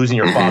is losing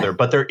your father.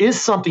 But there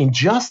is something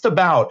just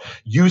about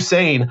you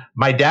saying,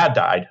 my dad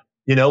died.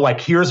 You know, like,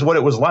 here's what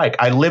it was like.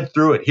 I lived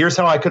through it. Here's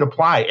how I could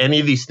apply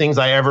any of these things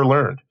I ever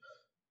learned,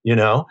 you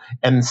know?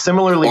 And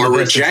similarly or to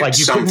this, it's like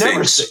you could never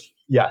things. say,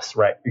 yes,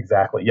 right,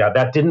 exactly. Yeah,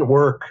 that didn't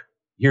work.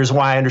 Here's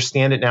why I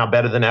understand it now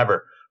better than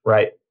ever,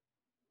 right?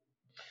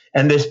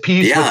 And this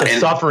piece with the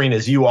suffering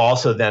is you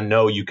also then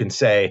know you can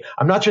say,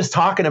 I'm not just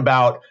talking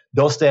about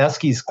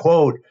Dostoevsky's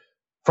quote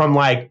from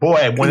like,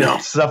 boy, when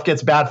stuff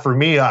gets bad for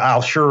me,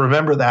 I'll sure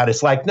remember that.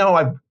 It's like, no,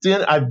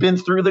 I've been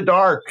through the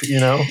dark, you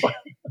know?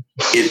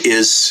 It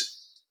is...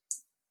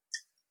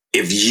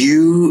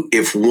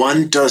 If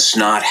one does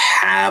not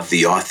have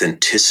the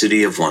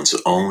authenticity of one's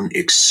own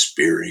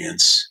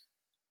experience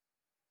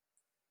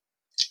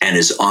and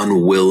is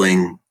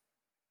unwilling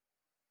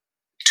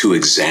to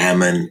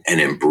examine and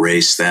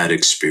embrace that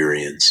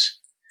experience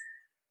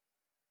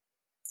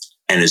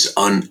and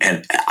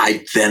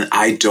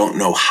I don't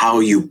know how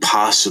you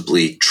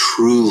possibly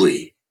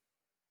truly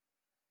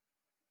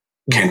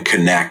can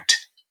connect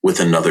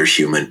with another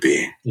human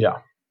being. Yeah.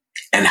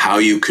 And how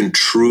you can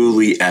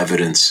truly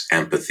evidence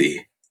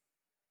empathy.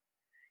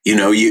 You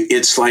know,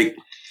 it's like,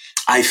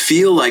 I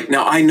feel like,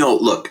 now I know,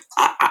 look,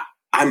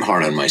 I'm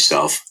hard on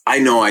myself. I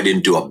know I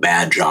didn't do a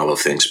bad job of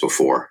things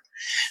before,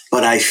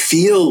 but I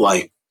feel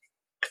like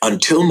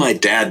until my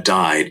dad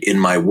died in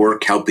my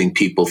work helping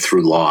people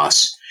through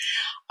loss,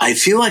 I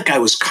feel like I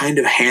was kind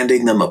of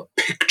handing them a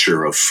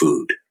picture of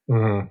food.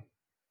 Mm-hmm.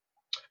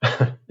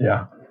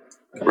 Yeah.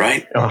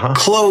 Right? Uh-huh.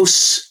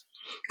 Close,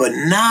 but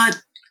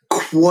not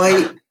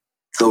quite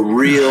the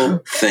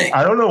real thing.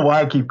 I don't know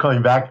why I keep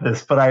coming back to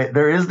this, but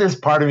there is this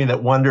part of me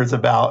that wonders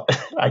about,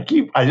 I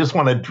just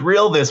want to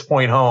drill this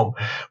point home,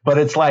 but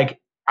it's like,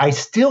 I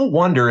still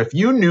wonder if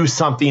you knew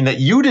something that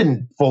you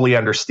didn't fully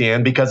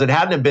understand because it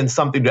hadn't been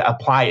something to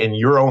apply in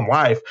your own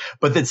life,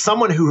 but that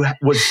someone who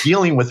was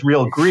dealing with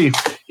real grief,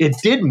 it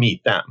did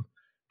meet them.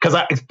 Because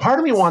part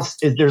of me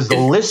there's a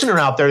listener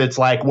out there that's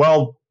like,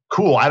 well,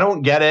 cool, I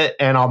don't get it,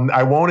 and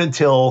I won't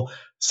until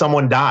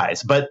someone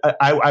dies. But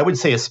I would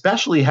say,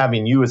 especially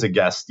having you as a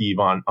guest, Steve,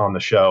 on the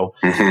show,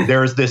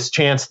 there's this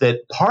chance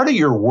that part of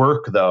your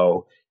work,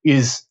 though,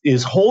 is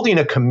holding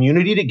a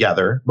community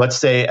together. Let's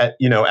say,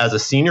 as a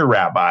senior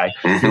rabbi,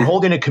 you're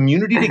holding a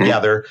community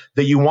together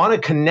that you want to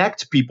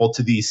connect people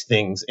to these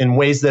things in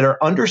ways that are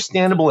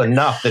understandable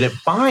enough that it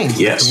binds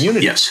the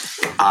community.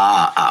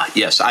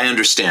 Yes, I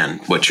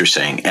understand what you're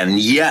saying. And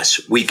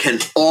yes, we can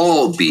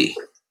all be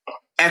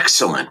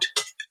excellent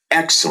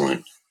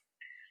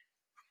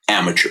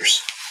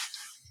amateurs.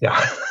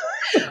 Yeah.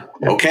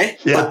 Okay.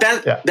 Yeah.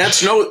 But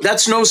that's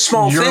no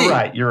small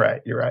thing. You're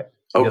right.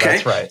 Okay. Yeah,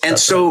 that's right. And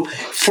so,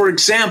 for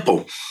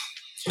example,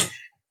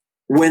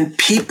 when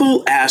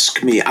people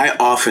ask me, I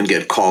often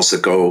get calls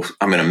that go,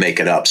 I'm going to make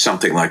it up,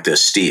 something like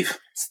this: Steve,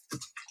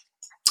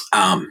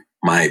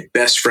 my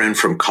best friend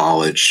from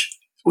college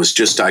was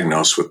just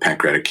diagnosed with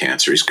pancreatic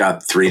cancer. He's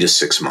got 3 to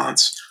 6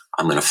 months.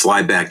 I'm going to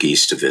fly back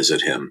east to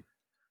visit him.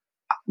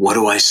 What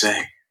do I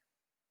say?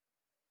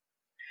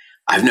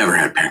 I've never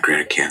had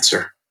pancreatic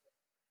cancer.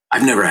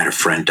 I've never had a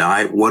friend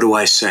die. What do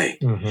I say?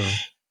 Mm-hmm.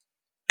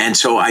 And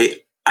so I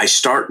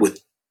start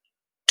with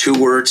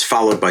 2 words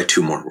followed by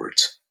 2 more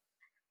words.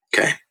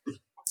 Okay.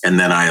 And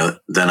then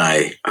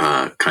I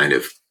kind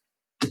of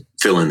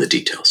fill in the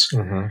details.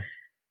 Mm-hmm.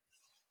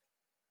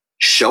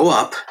 Show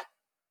up,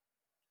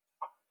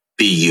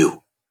 be you.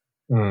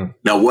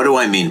 Now, what do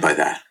I mean by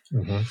that?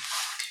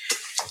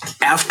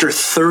 After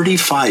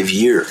 35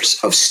 years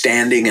of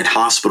standing in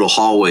hospital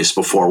hallways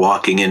before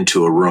walking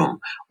into a room,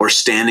 or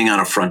standing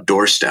on a front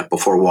doorstep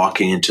before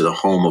walking into the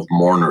home of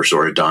mourners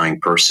or a dying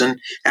person,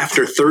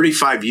 after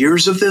 35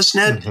 years of this,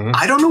 Ned,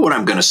 I don't know what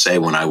I'm going to say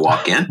when I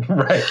walk in.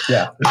 Right.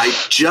 Yeah. I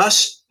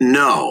just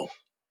know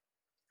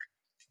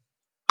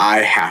I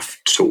have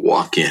to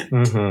walk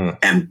in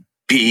and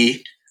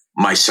be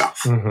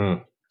myself.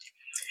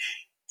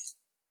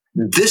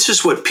 This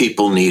is what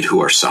people need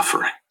who are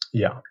suffering.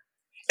 Yeah.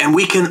 And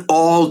we can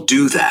all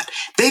do that.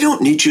 They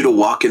don't need you to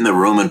walk in the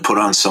room and put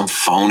on some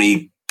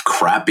phony,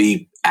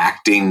 crappy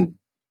acting,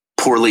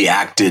 poorly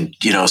acted,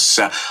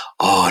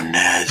 oh,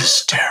 Ned,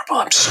 this is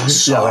terrible. I'm so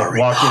sorry.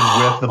 Yeah, like walk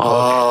in with the book.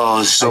 Oh,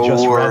 it's the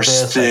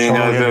worst thing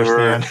I've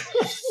ever.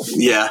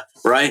 Yeah,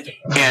 right.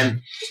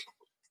 And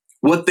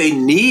what they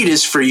need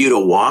is for you to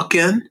walk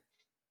in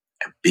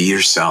and be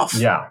yourself.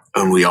 Yeah.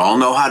 And we all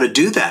know how to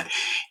do that.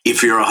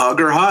 If you're a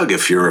hugger, hug.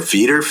 If you're a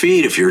feeder,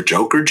 feed. If you're a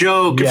joker,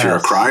 joke. If you're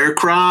a crier,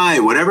 cry.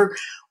 Whatever.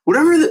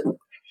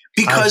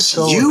 Because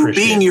you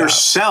being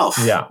yourself,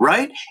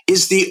 right,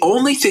 is the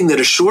only thing that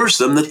assures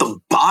them that the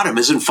bottom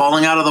isn't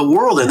falling out of the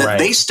world and that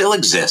they still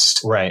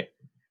exist. Right.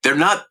 They're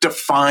not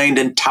defined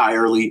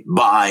entirely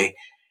by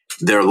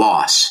their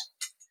loss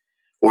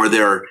or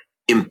their,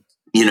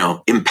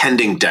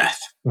 impending death.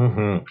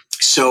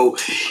 So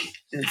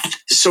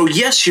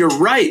yes, you're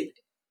right.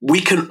 We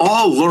can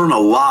all learn a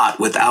lot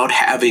without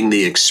having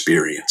the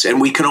experience, and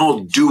we can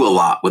all do a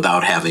lot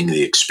without having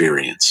the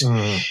experience.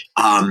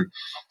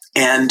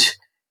 And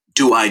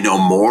do I know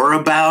more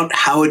about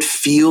how it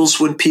feels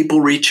when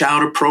people reach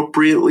out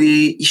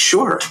appropriately?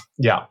 Sure.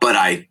 Yeah. But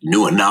I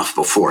knew enough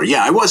before.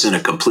 Yeah, I wasn't a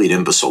complete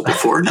imbecile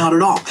before, not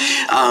at all.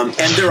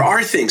 And there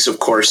are things, of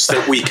course,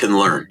 that we can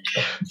learn.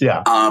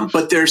 Yeah.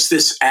 But there's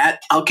this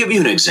I'll give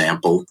you an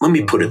example. Let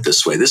me put it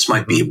this way. This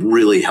might be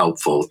really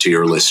helpful to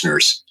your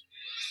listeners.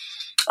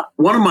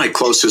 One of my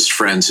closest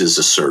friends is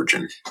a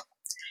surgeon.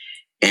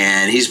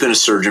 And he's been a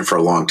surgeon for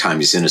a long time.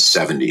 He's in his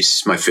 70s.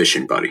 He's my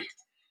fishing buddy.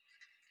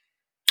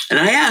 And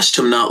I asked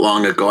him not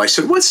long ago, I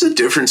said, what's the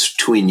difference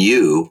between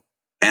you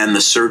and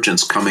the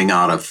surgeons coming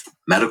out of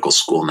medical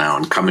school now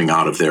and coming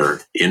out of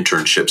their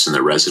internships and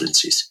their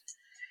residencies?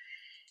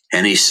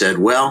 And he said,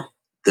 well,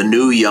 the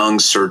new young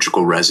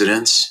surgical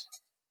residents,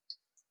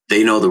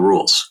 they know the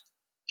rules.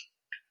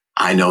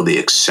 I know the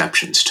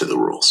exceptions to the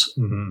rules.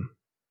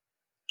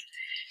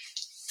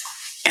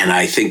 And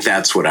I think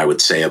that's what I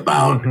would say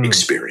about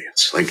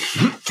experience. Like,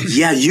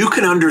 yeah, you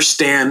can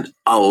understand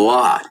a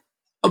lot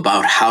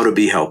about how to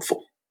be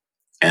helpful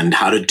and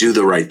how to do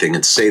the right thing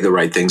and say the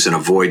right things and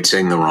avoid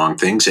saying the wrong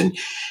things. And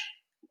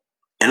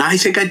I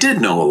think I did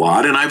know a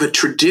lot, and I have a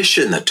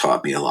tradition that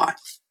taught me a lot.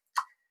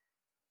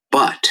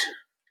 But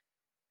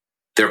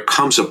there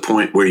comes a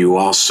point where you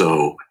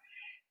also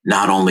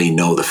not only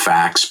know the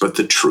facts, but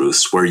the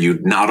truths, where you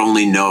not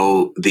only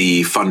know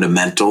the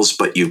fundamentals,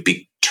 but you've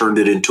turned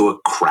it into a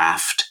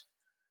craft,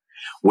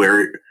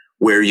 where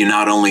you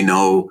not only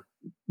know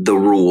the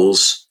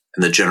rules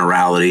and the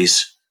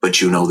generalities, but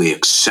you know the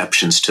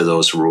exceptions to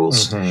those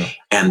rules.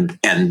 And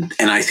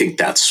I think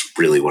that's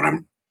really what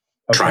I'm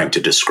trying to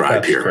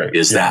describe here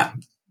is that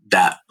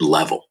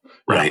level,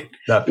 right?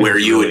 Where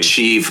you really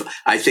achieve,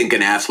 I think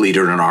an athlete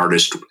or an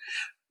artist,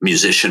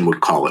 musician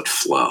would call it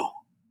flow.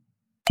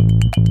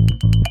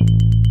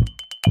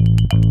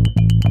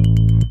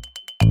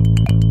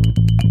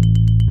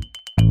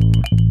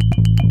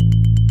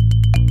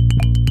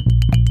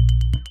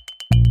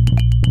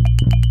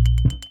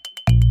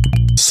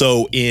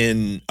 So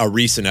in a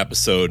recent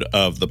episode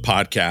of the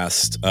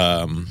podcast,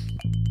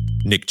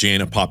 Nick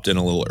Jana popped in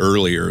a little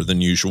earlier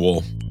than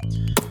usual,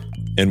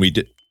 and we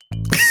did.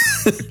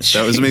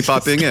 That was me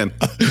popping in.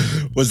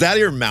 Was that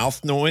your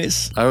mouth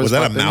noise? Was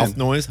that a mouth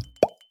noise?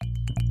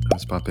 I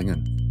was popping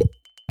in.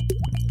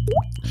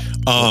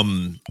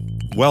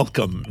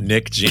 Welcome,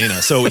 Nick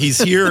Jana. So he's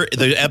here.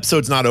 The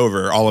episode's not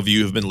over. All of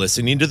you have been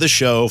listening to the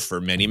show for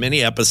many,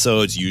 many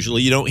episodes.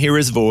 Usually you don't hear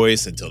his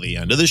voice until the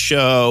end of the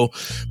show,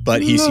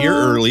 but he's here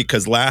early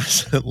because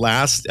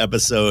last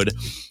episode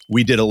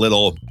we did a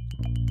little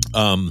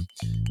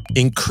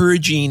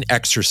encouraging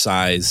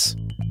exercise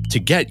to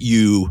get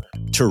you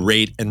to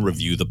rate and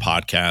review the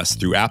podcast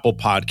through Apple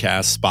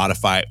Podcasts,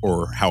 Spotify,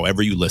 or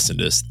however you listen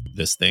to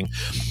this thing.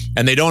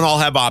 And they don't all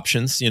have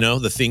options,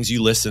 the things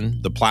you listen,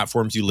 the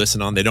platforms you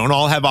listen on, they don't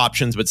all have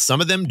options, but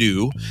some of them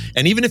do.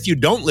 And even if you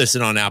don't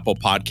listen on Apple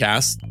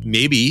Podcasts,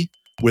 maybe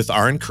with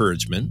our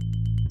encouragement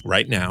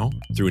right now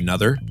through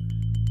another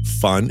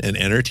fun and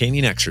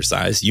entertaining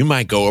exercise, you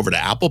might go over to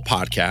Apple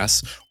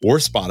Podcasts or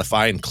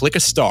Spotify and click a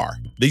star.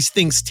 These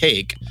things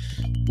take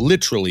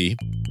literally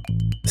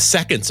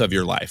seconds of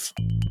your life.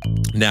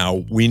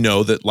 Now, we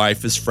know that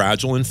life is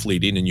fragile and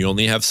fleeting and you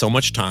only have so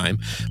much time,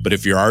 but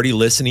if you're already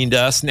listening to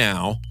us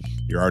now,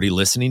 you're already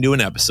listening to an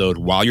episode,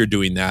 while you're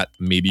doing that,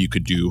 maybe you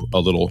could do a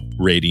little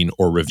rating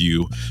or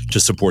review to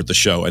support the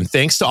show. And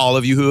thanks to all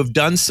of you who have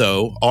done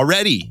so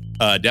already.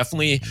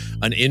 Definitely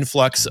an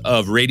influx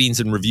of ratings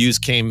and reviews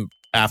came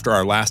after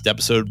our last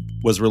episode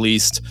was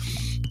released.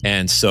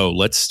 And so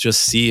let's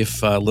just see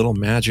if little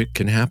magic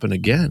can happen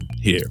again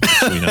here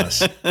between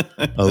us.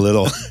 A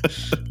little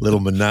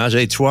menage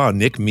a trois,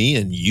 Nick, me,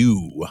 and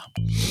you.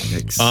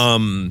 Thanks.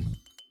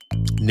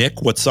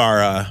 Nick, what's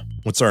our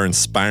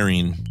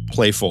inspiring,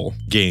 playful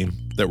game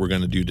that we're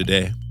going to do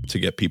today to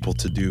get people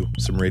to do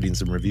some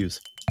ratings and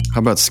reviews? How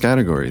about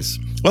categories?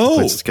 Oh,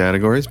 played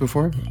categories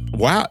before?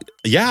 Wow.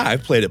 Yeah,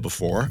 I've played it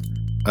before.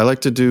 I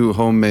like to do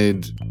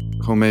homemade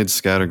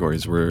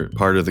categories where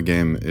part of the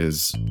game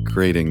is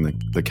creating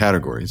the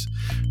categories.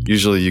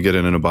 Usually you get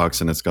it in a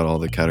box and it's got all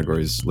the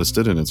categories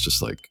listed and it's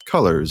just like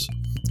colors,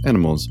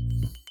 animals.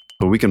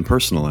 But we can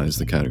personalize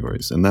the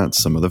categories, and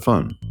that's some of the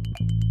fun.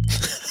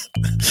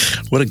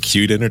 What a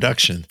cute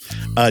introduction.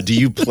 Do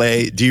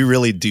you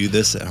really do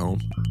this at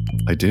home?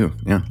 I do,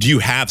 yeah. Do you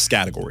have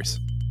categories?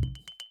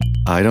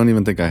 I don't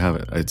even think I have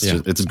it.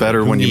 It's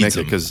better when you make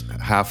it, because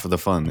half of the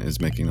fun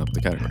is making up the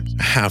categories.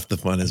 Half the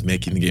fun is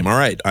making the game. All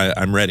right,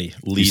 I'm ready.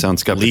 You sound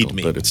skeptical, lead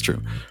me. but it's true.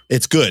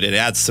 It's good. It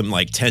adds some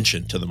like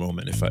tension to the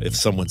moment if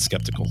someone's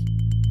skeptical.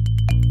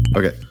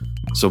 Okay,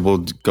 so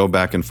we'll go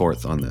back and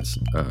forth on this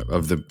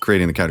of the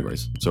creating the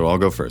categories. So I'll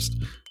go first.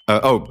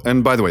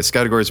 And by the way,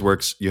 categories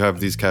works. You have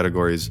these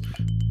categories,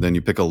 then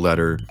you pick a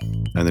letter,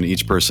 and then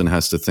each person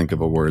has to think of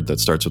a word that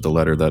starts with a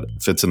letter that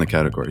fits in the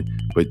category.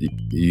 But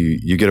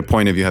you get a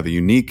point if you have a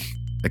unique,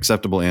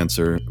 acceptable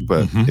answer.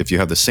 But if you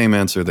have the same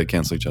answer, they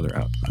cancel each other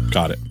out.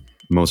 Got it.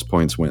 Most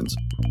points wins.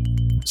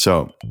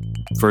 So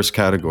first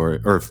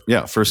category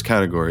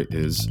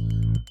is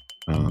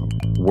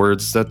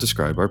words that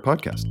describe our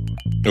podcast.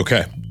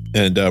 Okay.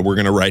 And we're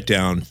going to write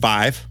down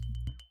 5.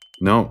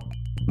 No.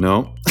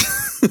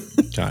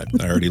 God,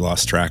 I already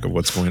lost track of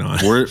what's going on.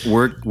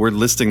 We're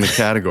listing the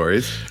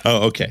categories.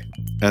 Oh, okay.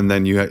 And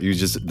then you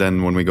just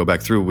then when we go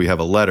back through, we have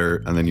a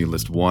letter, and then you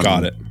list one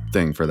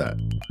thing for that.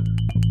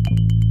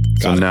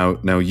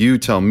 Now you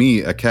tell me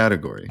a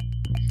category.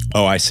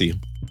 Oh, I see.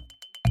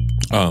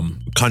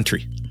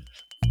 Country.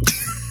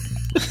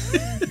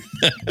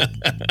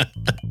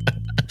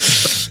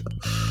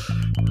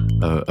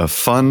 A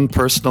fun,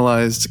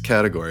 personalized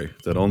category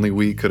that only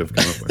we could have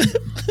come up with.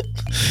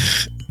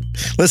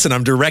 Listen,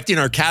 I'm directing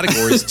our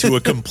categories to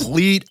a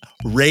complete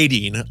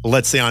rating,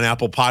 let's say on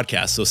Apple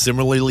Podcasts. So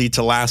similarly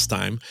to last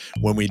time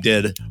when we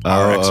did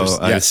our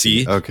exercise.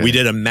 Okay. We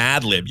did a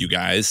Mad Lib, you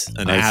guys.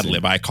 An ad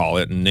lib, I call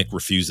it, and Nick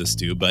refuses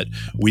to. But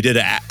we did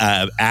an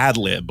ad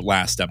lib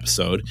last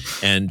episode,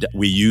 and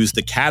we used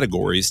the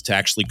categories to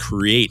actually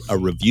create a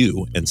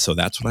review. And so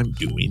that's what I'm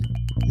doing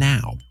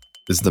now.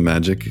 Is the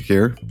magic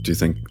here? Do you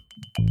think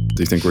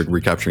we're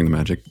recapturing the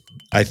magic?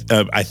 I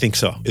think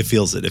so. It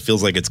feels it. It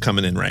feels like it's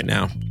coming in right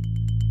now.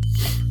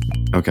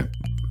 Okay.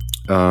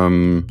 All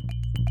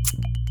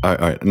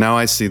right. Now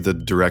I see the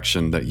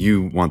direction that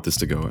you want this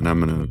to go, and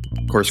I'm going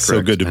to course correct.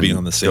 So good to be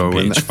on the same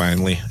page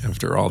finally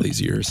after all these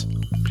years.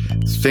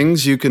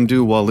 Things you can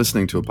do while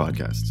listening to a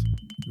podcast.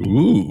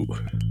 Ooh.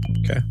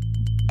 Okay.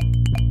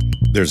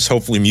 There's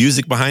hopefully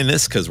music behind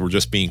this because we're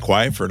just being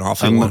quiet for an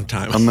awfully long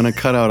time. I'm going to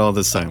cut out all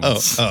the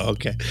silence. Oh,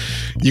 okay.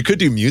 You could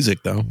do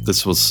music though.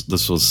 This will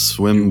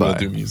swim by. We'll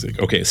do music.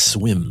 Okay,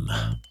 swim.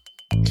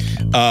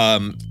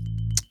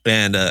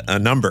 And a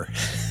number.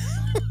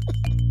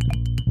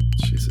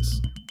 Jesus.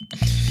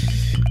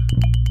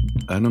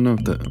 I don't know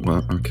if that.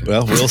 Well, okay.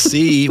 Well, we'll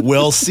see.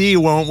 We'll see,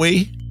 won't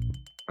we?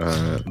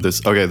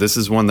 This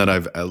is one that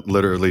I've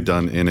literally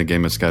done in a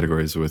game of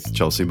categories with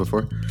Chelsea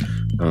before.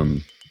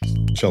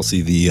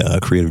 Chelsea, the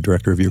creative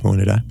director of You're Going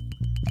to Die.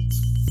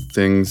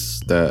 Things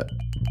that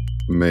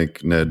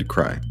make Ned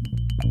cry.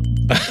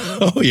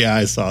 Oh yeah,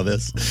 I saw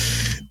this.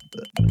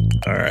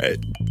 All right,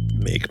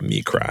 make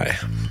me cry.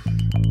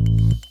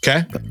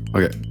 Okay.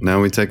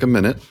 Now we take a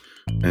minute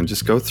and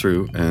just go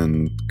through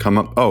and come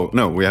up. Oh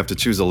no, we have to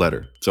choose a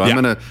letter. So I'm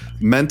gonna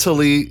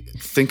mentally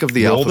think of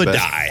the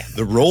alphabet.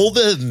 Roll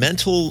the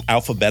mental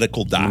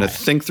alphabetical die. I'm gonna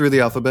think through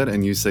the alphabet,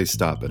 and you say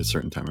stop at a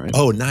certain time, right?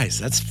 Oh, nice.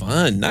 That's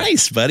fun.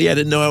 Nice, buddy. I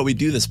didn't know how we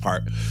do this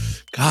part.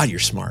 God, you're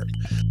smart.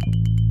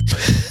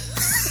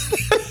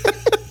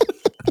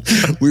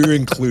 We're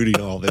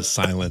including all this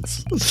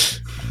silence.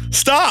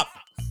 Stop.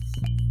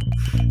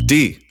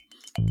 D.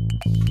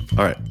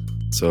 All right.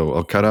 So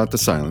I'll cut out the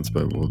silence,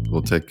 but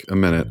we'll take a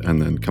minute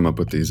and then come up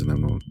with these, and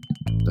then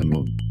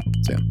we'll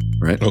say them,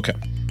 right? Okay.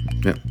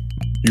 Yeah.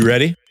 You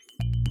ready?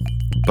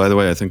 By the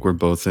way, I think we're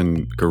both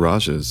in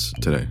garages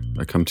today.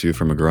 I come to you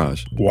from a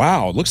garage.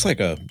 Wow, it looks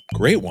like a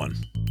great one.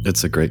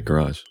 It's a great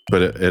garage,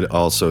 but it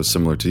also,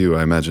 similar to you,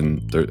 I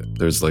imagine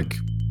there's like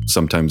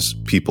sometimes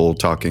people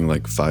talking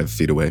like 5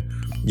 feet away.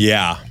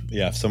 Yeah.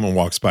 If someone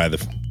walks by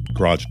the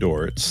garage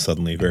door, it's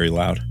suddenly very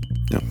loud.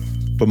 Yeah.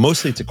 But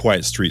mostly it's a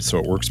quiet street, so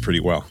it works pretty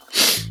well.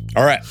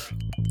 All right.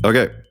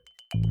 Okay.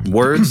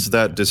 Words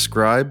that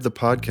describe the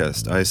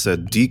podcast. I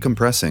said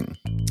decompressing.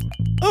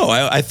 Oh,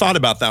 I thought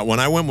about that one.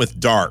 I went with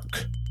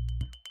dark.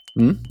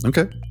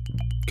 Okay.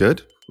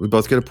 Good. We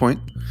both get a point.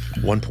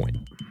 1 point.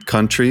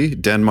 Country,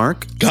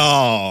 Denmark.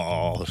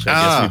 Oh, I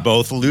guess we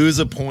both lose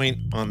a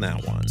point on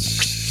that one.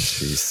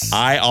 Jeez.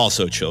 I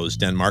also chose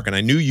Denmark, and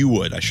I knew you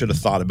would. I should have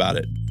thought about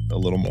it a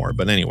little more.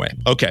 But anyway,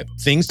 okay.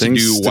 Things to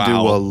do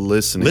while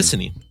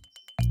listening.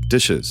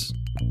 Dishes.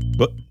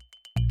 But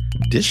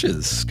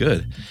dishes,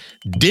 good.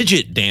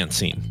 Digit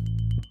dancing.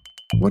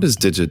 What is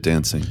digit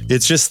dancing?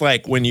 It's just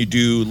like when you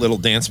do little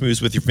dance moves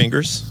with your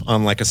fingers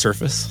on like a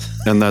surface.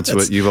 And that's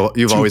what you've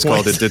always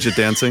called it, digit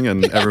dancing,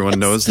 and everyone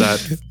knows that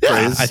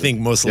phrase. I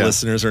think most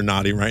listeners are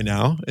nodding right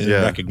now in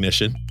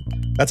recognition.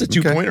 That's a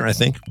 2-pointer, I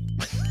think.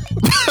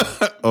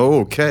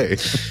 Okay.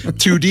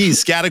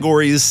 2Ds,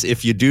 categories.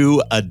 If you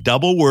do a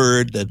double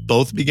word that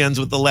both begins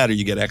with the letter,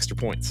 you get extra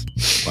points.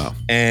 Wow.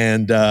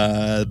 And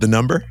the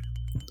number?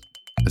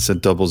 I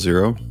said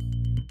 00.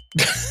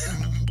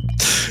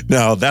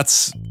 No,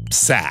 that's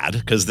sad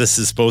because this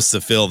is supposed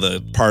to fill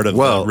the part of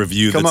the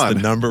review that's the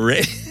number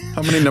rate.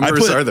 How many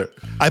numbers are there?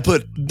 I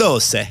put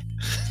 12.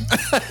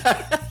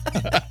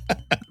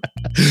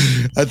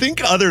 I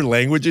think other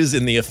languages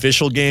in the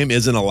official game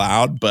isn't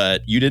allowed,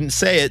 but you didn't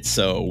say it,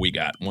 so we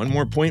got one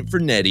more point for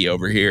Neddy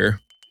over here.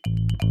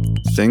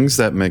 Things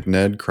that make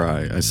Ned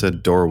cry. I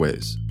said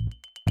doorways.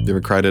 You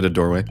ever cried at a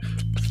doorway?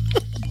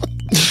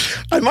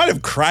 I might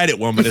have cried at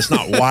one, but it's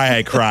not why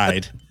I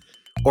cried.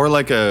 Or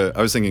I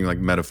was thinking like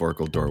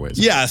metaphorical doorways.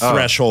 Yeah,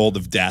 threshold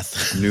of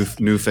death.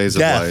 New phase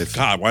of life.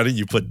 God, why didn't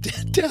you put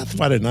death?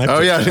 Why didn't I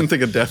put I didn't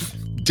think of death.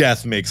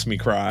 Death makes me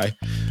cry.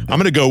 I'm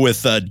going to go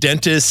with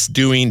dentist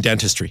doing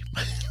dentistry.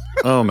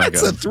 Oh my God.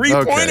 That's a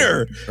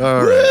 3-pointer. Okay.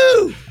 All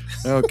right.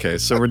 Okay,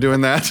 so we're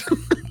doing that.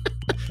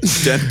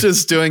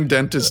 Dentist doing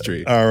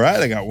dentistry. All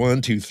right, I got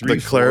 1, 2, 3.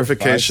 The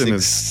clarification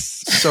is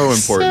so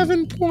important.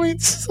 7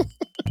 points.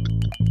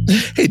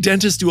 Hey,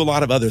 dentists do a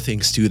lot of other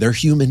things too. They're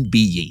human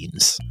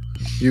beings.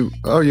 You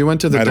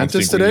went to the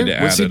dentist today?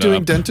 Was he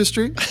doing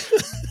dentistry?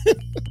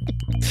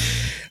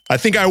 I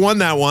think I won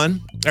that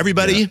one.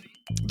 Everybody,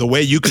 the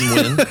way you can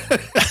win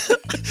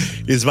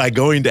is by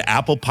going to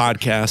Apple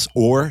Podcasts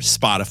or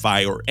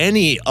Spotify or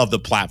any of the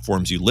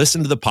platforms you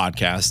listen to the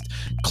podcast.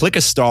 Click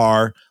a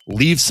star,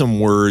 leave some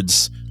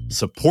words,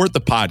 support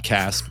the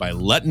podcast by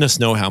letting us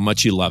know how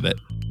much you love it.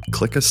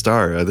 Click a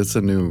star. That's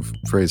a new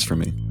phrase for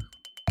me.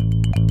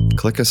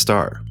 Click a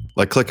star.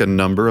 Like click a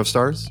number of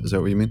stars? Is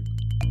that what you mean?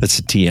 That's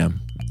a TM,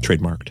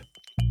 trademarked.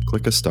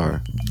 Click a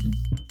star.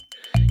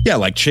 Yeah,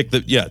 like click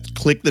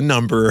the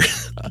number.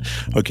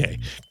 Okay.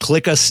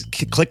 Click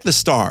the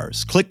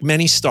stars. Click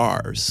many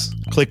stars.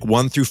 Click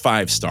 1 through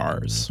 5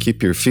 stars.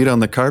 Keep your feet on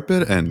the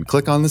carpet and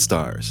click on the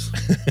stars.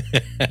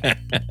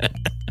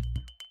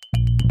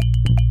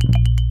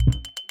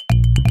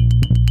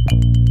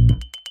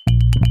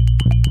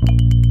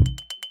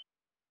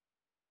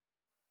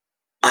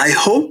 I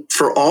hope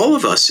for all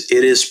of us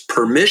it is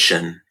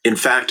permission, in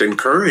fact,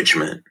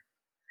 encouragement,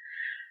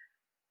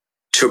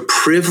 to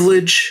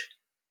privilege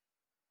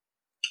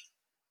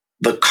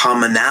the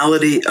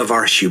commonality of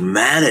our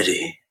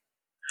humanity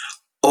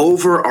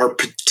over our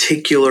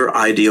particular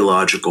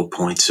ideological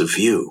points of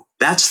view.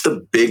 That's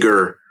the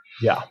bigger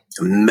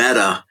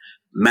meta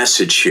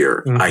message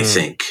here, I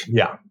think.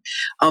 Yeah.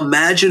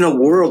 Imagine a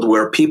world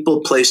where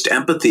people placed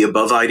empathy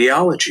above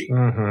ideology.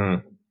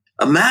 Mm-hmm.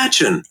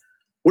 Imagine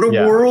what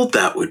a world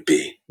that would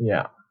be.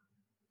 Yeah.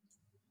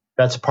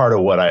 That's part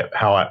of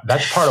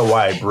that's part of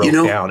why I broke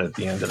down at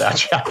the end of that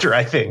chapter,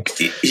 I think.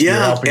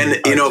 Yeah.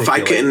 And if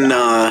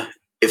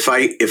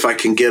I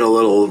can get a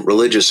little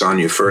religious on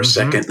you for a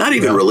second, not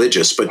even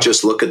religious, but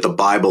just look at the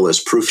Bible as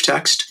proof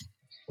text.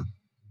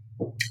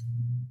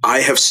 I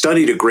have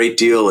studied a great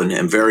deal and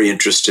am very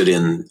interested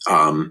in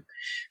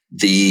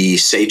the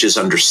sages'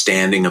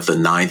 understanding of the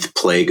 9th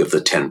plague of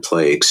the 10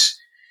 plagues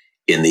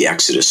in the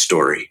Exodus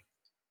story.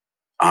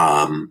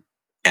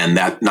 And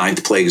that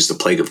 9th plague is the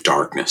plague of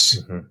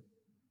darkness. Mm-hmm.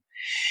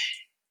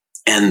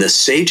 And the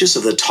sages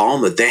of the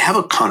Talmud, they have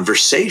a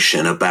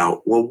conversation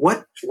about, well,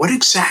 what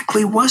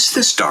exactly was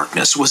this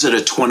darkness? Was it a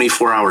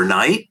 24-hour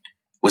night?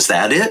 Was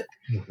that it?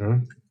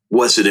 Mm-hmm.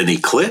 Was it an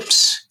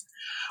eclipse?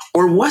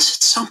 Or was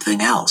it something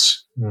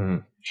else? Mm-hmm.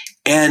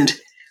 And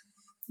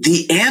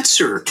the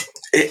answer,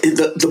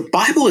 the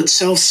Bible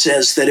itself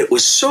says that it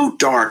was so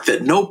dark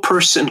that no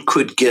person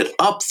could get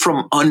up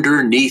from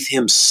underneath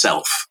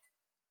himself.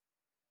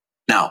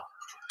 Now,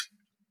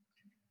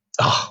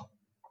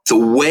 the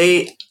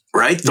way...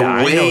 Right? The way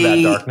I know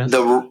that darkness.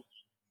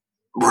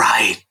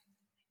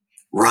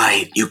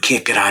 Right. You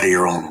can't get out of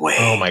your own way.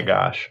 Oh my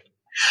gosh.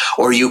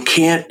 Or you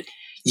can't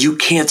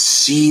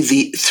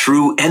see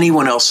through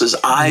anyone else's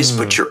eyes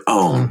but your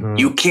own. Mm-hmm.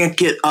 You can't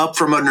get up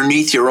from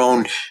underneath your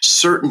own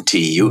certainty.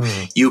 You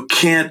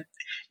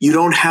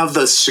don't have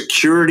the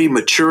security,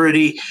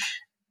 maturity,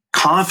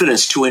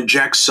 confidence to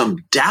inject some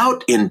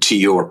doubt into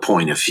your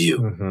point of view.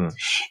 Mm-hmm.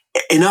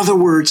 In other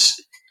words,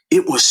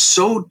 it was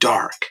so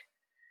dark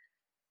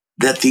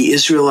that the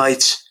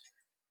Israelites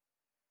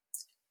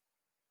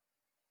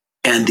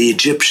and the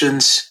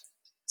Egyptians,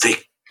 they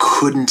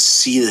couldn't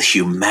see the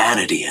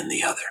humanity in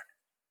the other.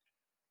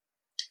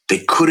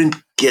 They couldn't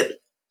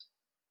get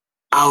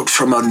out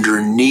from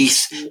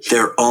underneath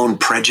their own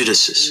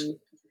prejudices.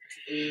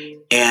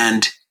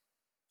 And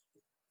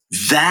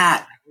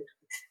that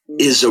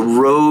is a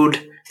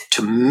road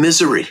to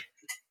misery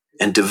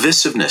and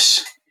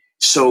divisiveness.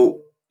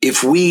 So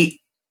if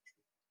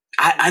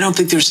I don't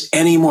think there's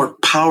any more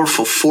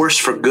powerful force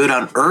for good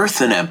on earth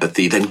than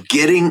empathy, than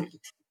getting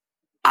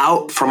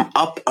out from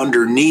up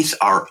underneath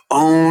our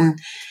own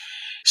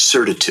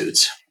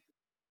certitudes.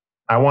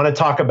 I want to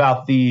talk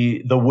about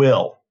the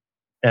will.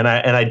 And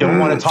I don't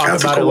want to talk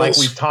about it like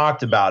we've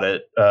talked about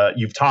it.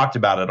 You've talked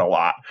about it a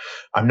lot.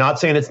 I'm not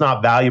saying it's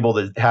not valuable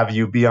to have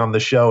you be on the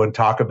show and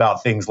talk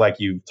about things like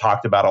you've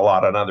talked about a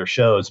lot on other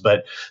shows.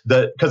 But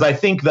because I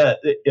think that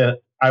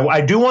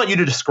I do want you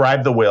to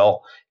describe the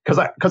will,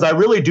 because I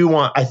really do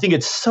want. I think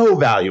it's so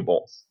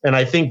valuable, and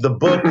I think the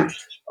book,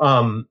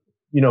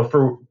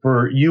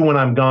 for you when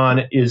I'm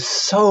gone is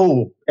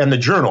so, and the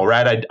journal,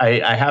 right?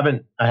 I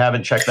haven't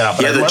checked that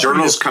out. But the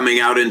journal's coming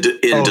out in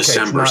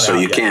December, so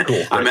you can't.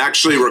 Cool, I'm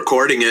actually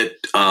recording it.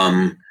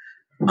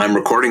 I'm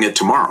recording it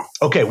tomorrow.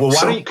 Okay.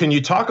 Well, can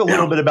you talk a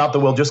little bit about the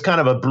will? Just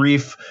kind of a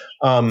brief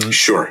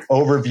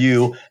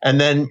overview.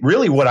 And then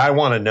really what I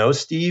want to know,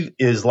 Steve,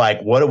 is like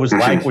what it was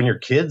like when you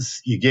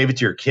gave it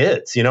to your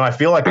kids. I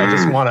feel like I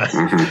just want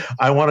to,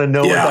 I want to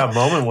know what that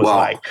moment was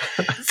like.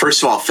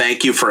 First of all,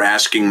 thank you for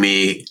asking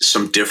me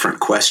some different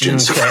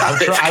questions. Okay.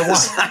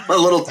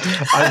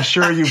 I'm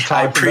sure you've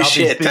talked about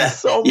these things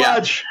so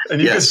much.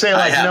 And you could say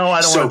like, no, I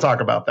don't want to talk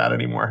about that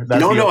anymore.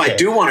 No, I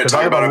do want to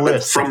talk about it,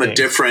 but from a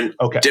different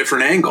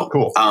angle.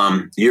 Cool.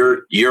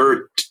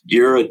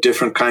 You're a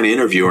different kind of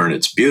interviewer, and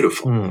it's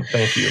beautiful.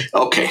 Thank you.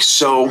 Okay,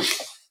 so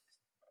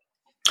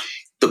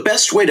the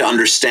best way to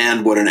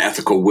understand what an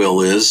ethical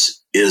will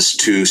is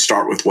to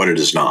start with what it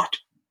is not.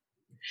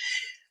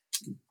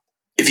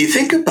 If you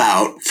think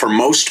about, for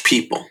most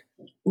people,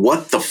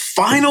 what the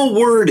final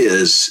word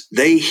is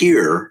they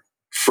hear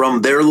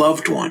from their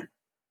loved one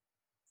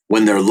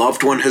when their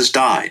loved one has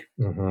died,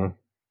 the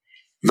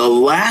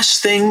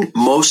last thing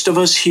most of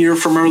us hear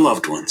from our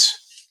loved ones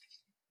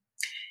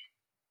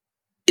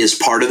is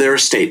part of their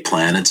estate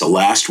plan. It's a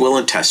last will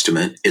and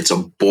testament. It's a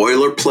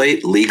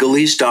boilerplate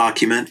legalese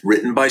document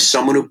written by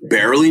someone who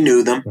barely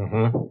knew them.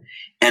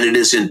 And it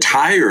is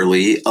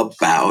entirely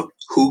about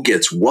who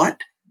gets what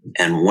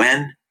and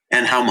when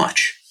and how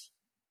much.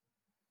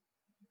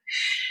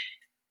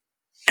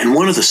 And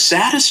one of the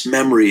saddest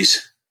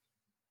memories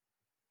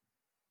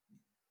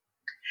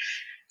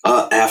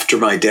after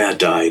my dad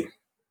died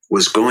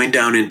was going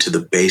down into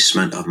the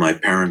basement of my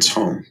parents'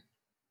 home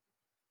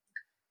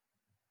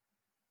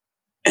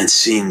and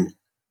seeing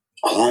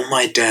all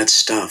my dad's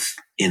stuff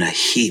in a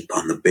heap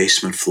on the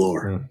basement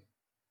floor.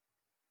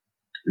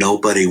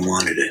 Nobody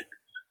wanted it.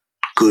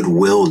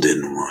 Goodwill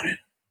didn't want it.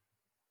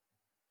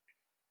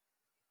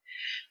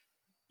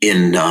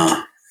 In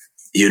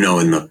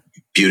the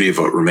Beauty of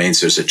What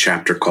Remains, there's a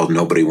chapter called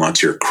Nobody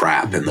Wants Your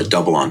Crap, and the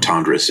double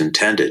entendre is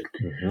intended.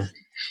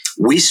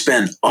 We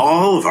spend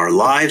all of our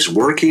lives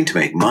working to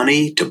make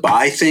money, to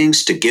buy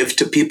things, to give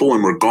to people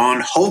when we're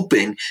gone,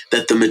 hoping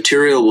that the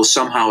material will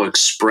somehow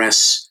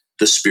express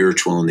the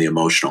spiritual and the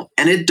emotional.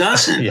 And it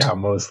doesn't. Yeah,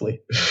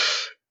 mostly.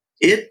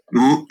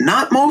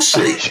 Not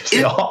mostly.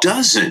 It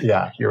doesn't.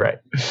 Yeah, you're right.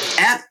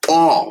 At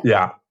all.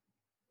 Yeah.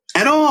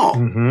 At all.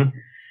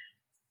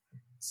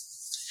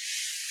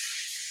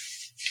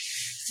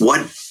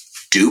 What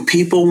do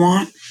people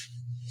want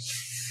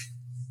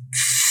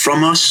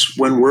from us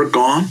when we're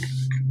gone?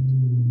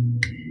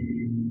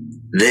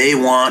 They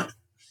want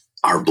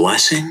our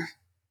blessing.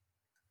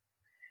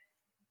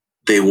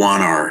 They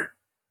want our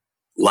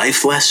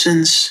life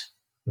lessons,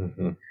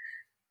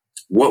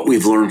 what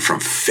we've learned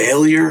from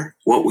failure,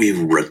 what we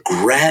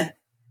regret,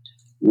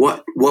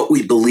 what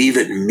we believe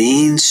it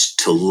means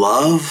to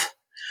love,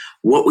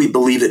 what we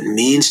believe it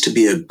means to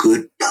be a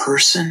good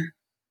person.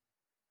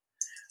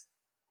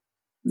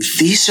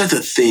 These are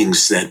the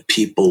things that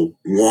people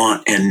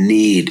want and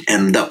need,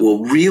 and that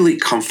will really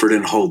comfort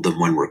and hold them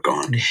when we're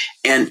gone.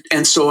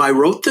 And so I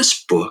wrote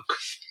this book.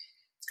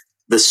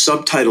 The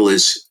subtitle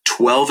is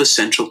 12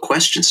 Essential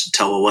Questions to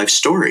Tell a Life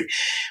Story.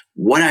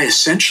 What I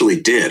essentially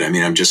did,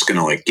 I'm just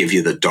going to give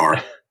you the dark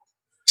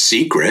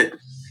secret.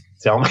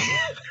 Tell me.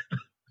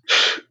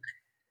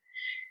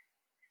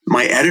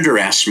 My editor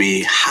asked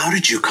me, how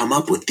did you come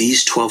up with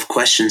these 12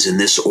 questions in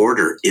this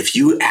order? If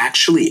you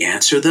actually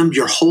answer them,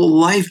 your whole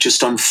life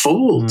just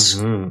unfolds.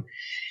 And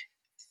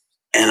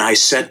I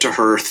said to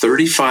her,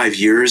 35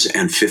 years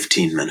and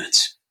 15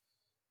 minutes.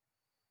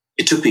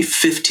 It took me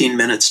 15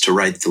 minutes to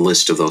write the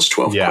list of those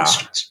 12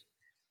 questions.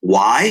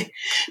 Why?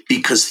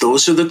 Because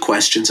those are the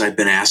questions I've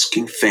been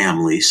asking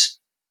families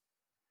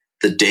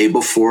the day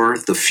before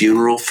the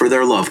funeral for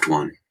their loved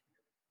one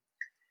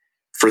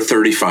for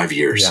 35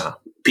 years. Yeah.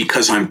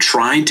 Because I'm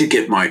trying to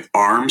get my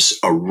arms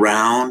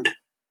around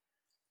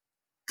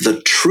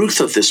the truth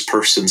of this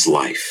person's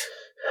life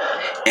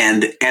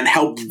and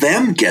help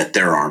them get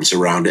their arms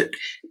around it,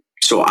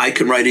 so I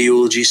can write a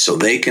eulogy, so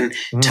they can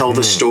tell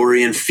the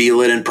story and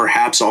feel it, and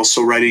perhaps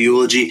also write a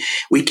eulogy.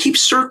 We keep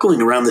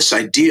circling around this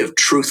idea of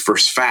truth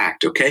versus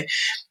fact, okay?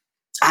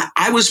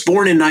 I was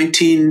born in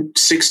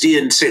 1960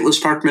 in St. Louis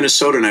Park,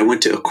 Minnesota, and I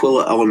went to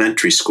Aquila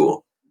Elementary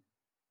School.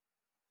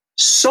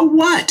 So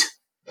what?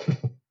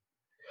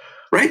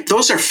 Right?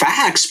 Those are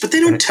facts, but they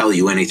don't tell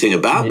you anything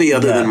about me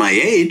other than my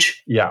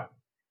age. Yeah.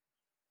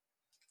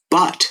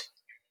 But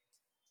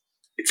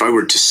if I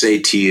were to say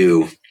to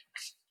you,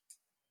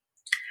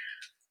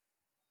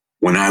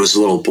 when I was a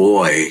little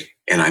boy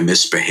and I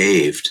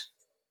misbehaved,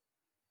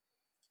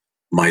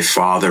 my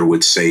father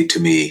would say to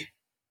me,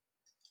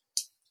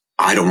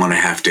 I don't want to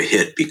have to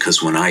hit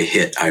because when I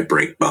hit, I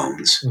break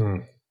bones.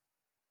 Mm.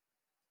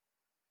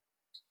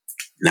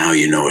 Now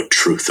you know a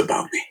truth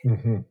about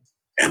me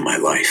and my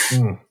life.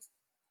 Mm.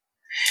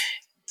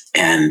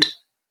 And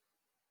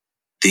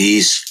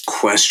these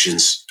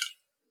questions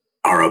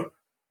are,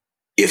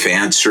 if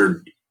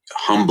answered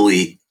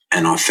humbly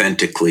and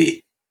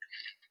authentically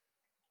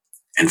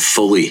and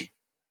fully,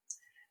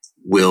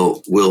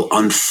 will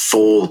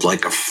unfold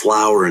like a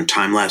flower in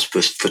time-lapse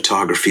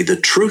photography, the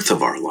truth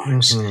of our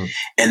lives. Mm-hmm.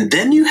 And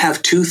then you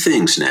have two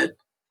things, Ned.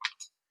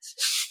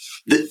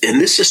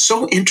 And this is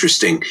so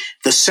interesting.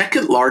 The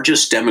second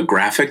largest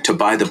demographic to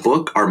buy the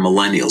book are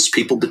millennials,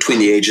 people between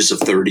the ages of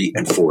 30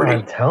 and 40.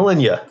 I'm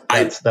telling you,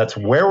 that's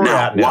where we're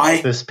at now.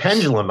 Why, this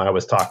pendulum I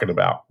was talking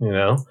about, you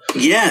know?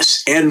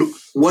 Yes. And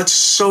what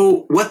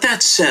that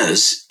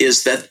says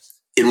is that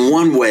in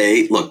one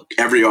way, look,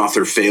 every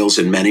author fails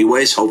in many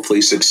ways,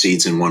 hopefully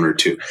succeeds in one or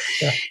two.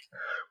 Yeah.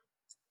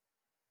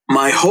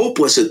 My hope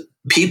was that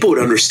people would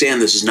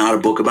understand this is not a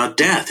book about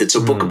death. It's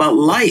a book about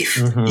life,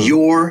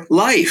 your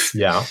life.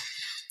 Yeah.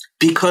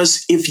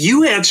 Because if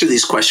you answer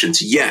these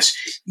questions, yes,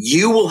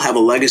 you will have a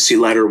legacy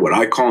letter, what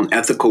I call an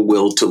ethical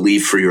will to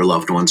leave for your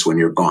loved ones when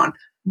you're gone.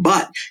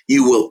 But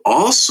you will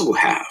also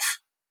have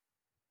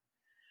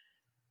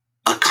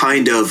a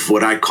kind of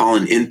what I call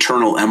an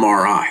internal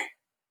MRI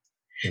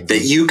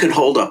that you can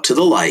hold up to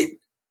the light,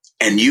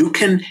 and you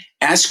can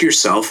ask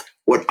yourself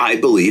what I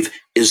believe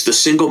is the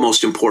single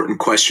most important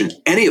question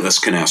any of us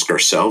can ask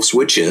ourselves,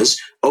 which is,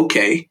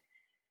 okay,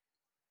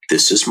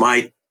 this is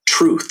my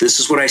truth. This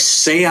is what I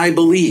say I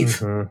believe.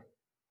 Mm-hmm.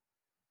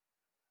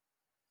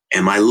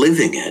 Am I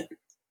living it?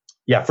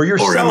 Yeah, for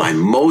yourself. Or am I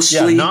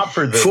mostly not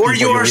for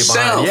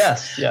yourself?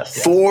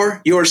 Yes.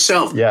 For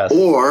yourself. Yes.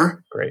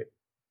 Or great.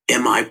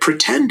 Am I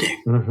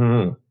pretending?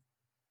 Mm-hmm.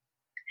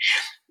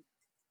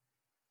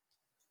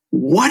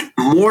 What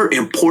more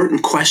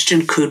important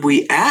question could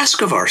we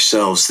ask of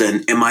ourselves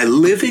than, am I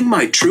living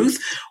my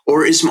truth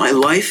or is my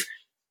life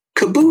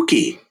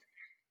kabuki?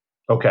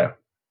 Okay.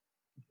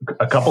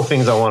 A couple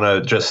things I want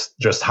to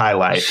just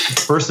highlight.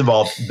 First of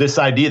all, this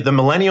idea, the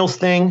millennials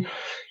thing,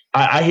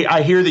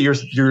 I hear that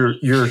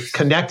you're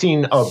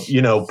connecting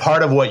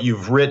part of what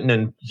you've written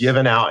and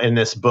given out in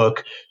this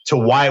book to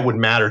why it would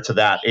matter to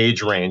that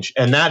age range,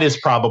 and that is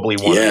probably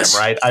one of them,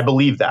 right? I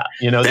believe that.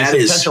 This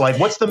intention, like,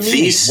 what's the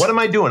meaning? What am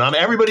I doing?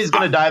 Everybody's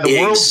going to die. The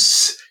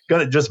world's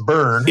going to just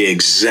burn.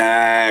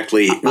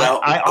 Exactly. Well,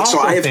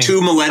 I have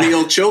two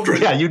millennial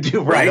children. Yeah, you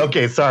do. Right.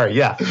 Okay. Sorry.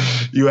 Yeah,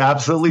 you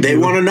absolutely. They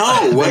want to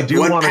know what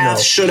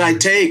path should I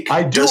take.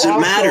 I do. Does it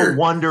matter?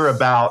 Wonder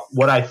about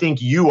what I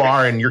think you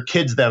are, and your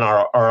kids then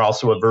are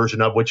also a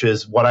version of, which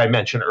is what I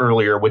mentioned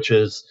earlier, which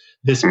is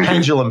this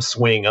pendulum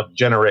swing of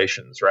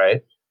generations.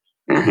 Right.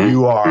 Mm-hmm.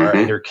 You are,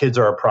 and your kids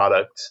are a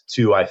product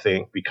too. I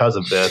think because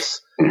of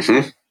this,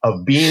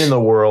 of being in the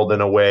world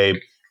in a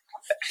way,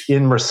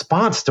 in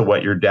response to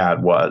what your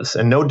dad was,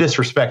 and no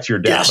disrespect to your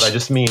dad, but I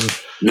just mean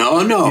no.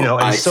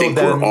 I think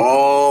we're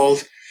all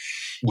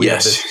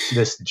have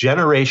this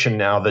generation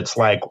now that's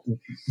like,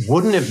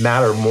 wouldn't it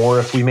matter more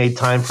if we made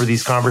time for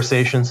these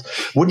conversations?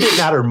 Wouldn't it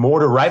matter more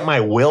to write my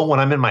will when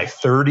I'm in my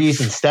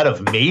 30s instead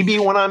of maybe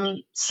when I'm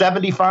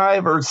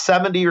 75 or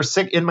 70 or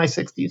in my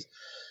 60s?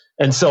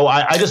 And so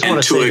I just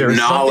want to say there's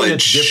something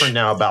that's different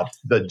now about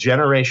the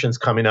generations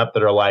coming up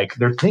that are like,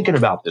 they're thinking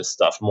about this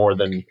stuff more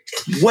than,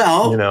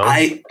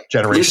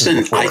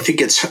 generations before. I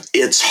think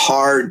it's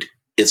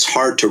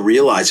hard to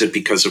realize it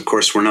because, of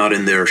course, we're not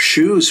in their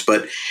shoes.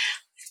 But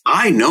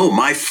I know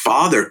my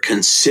father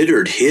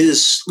considered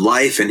his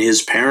life and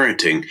his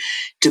parenting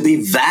to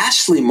be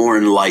vastly more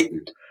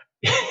enlightened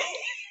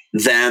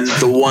than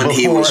the one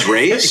he was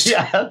raised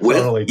with.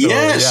 Totally,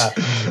 yes.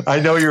 Yeah. I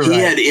know you're right. He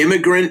had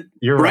immigrant,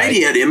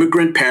 He had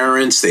immigrant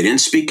parents. They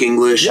didn't speak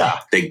English.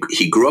 Yeah.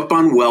 He grew up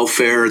on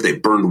welfare. They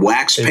burned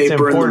wax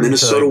paper in the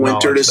Minnesota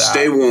winter to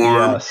stay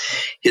warm.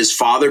 Yes. His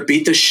father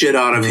beat the shit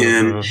out of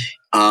him.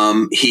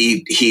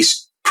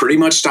 He's pretty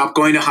much stopped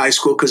going to high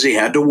school because he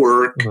had to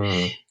work.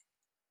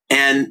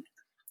 And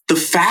the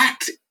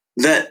fact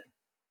that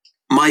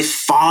my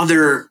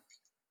father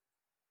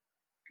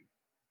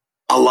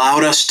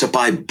allowed us to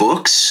buy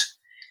books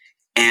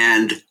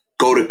and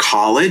go to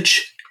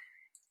college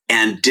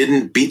and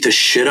didn't beat the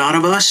shit out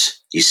of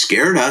us. He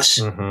scared us.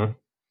 And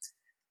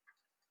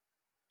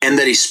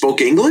that he spoke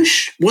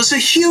English was a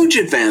huge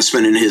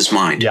advancement in his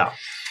mind. Yeah.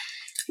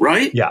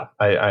 Right? Yeah,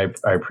 I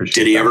appreciate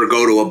Did he ever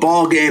go to a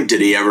ball game?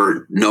 Did he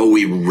ever know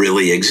we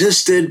really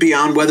existed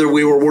beyond whether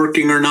we were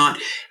working or not?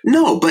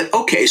 No, but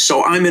okay,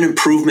 so I'm an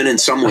improvement in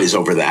some ways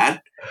over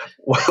that.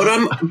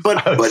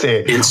 But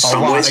in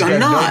some ways I'm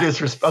not. No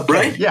disrespect. Okay.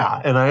 Right?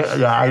 Yeah. And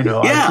I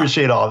know. Yeah. I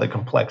appreciate all the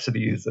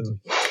complexities and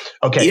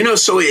okay.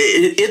 So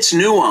it's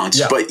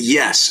nuanced, but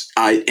yes,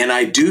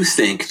 I do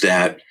think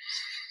that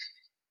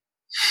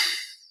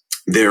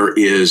there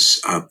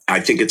is, I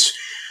think it's,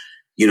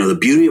 the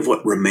beauty of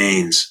what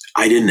remains.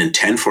 I didn't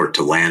intend for it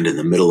to land in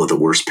the middle of the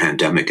worst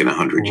pandemic in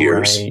 100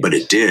 years, but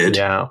it did.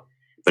 Yeah.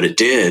 But it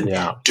did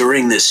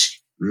during this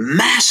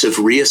massive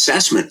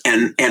reassessment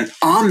and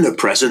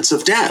omnipresence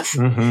of death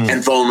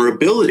and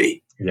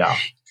vulnerability. Yeah.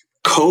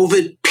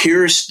 COVID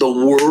pierced the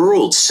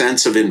world's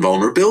sense of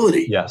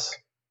invulnerability. Yes.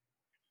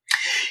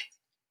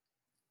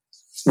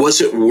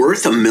 Was it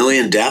worth 1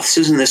 million deaths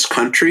in this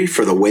country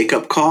for the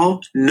wake-up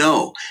call?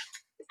 No.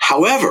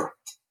 However,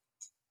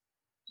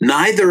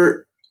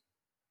 neither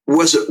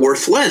was it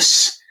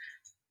worthless.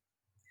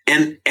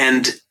 And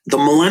the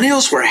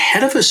millennials were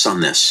ahead of us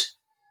on this.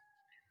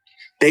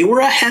 They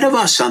were ahead of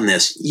us on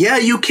this. Yeah,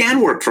 you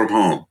can work from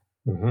home.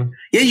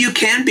 Yeah, you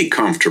can be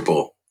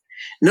comfortable.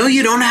 No,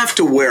 you don't have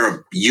to wear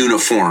a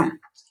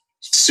uniform,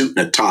 suit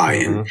and a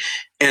tie.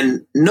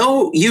 And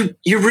no, you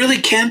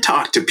really can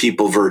talk to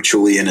people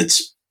virtually, and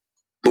it's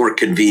more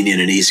convenient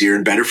and easier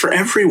and better for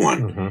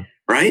everyone.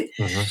 Right?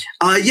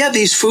 Yeah,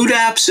 these food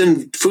apps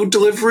and food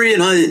delivery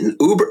and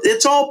Uber,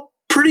 it's all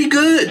pretty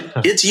good.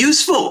 It's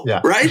useful,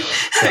 right?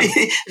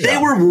 They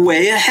were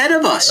way ahead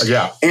of us.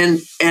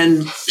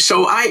 And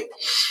so I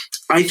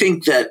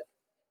think that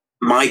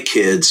my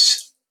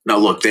kids, now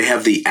look, they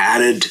have the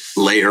added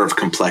layer of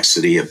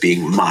complexity of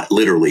being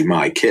literally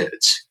my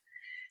kids,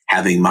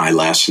 having my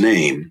last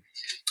name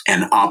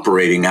and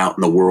operating out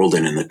in the world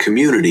and in the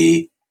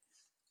community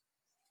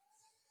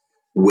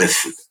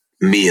with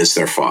me as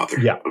their father.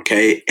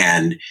 Okay.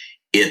 And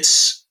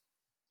it's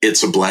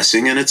a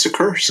blessing and it's a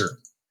curse. Sure.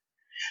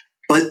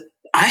 But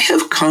I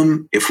have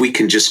come, if we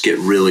can just get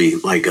really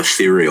like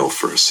ethereal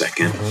for a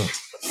second,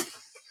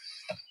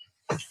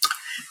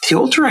 the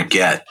older I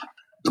get,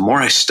 the more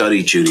I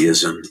study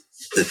Judaism,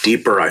 the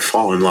deeper I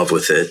fall in love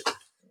with it.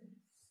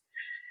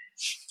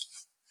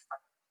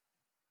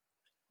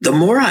 The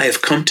more I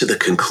have come to the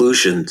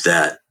conclusion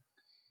that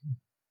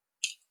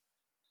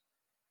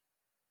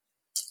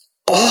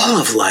all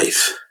of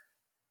life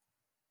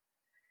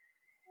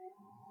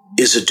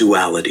is a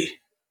duality.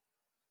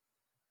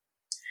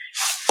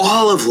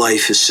 All of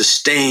life is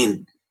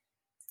sustained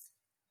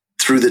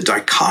through the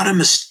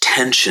dichotomous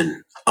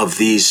tension of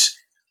these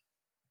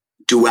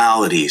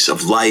dualities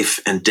of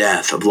life and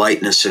death, of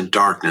lightness and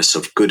darkness,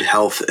 of good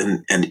health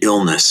and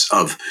illness,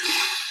 of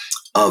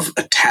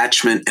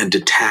attachment and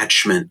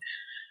detachment,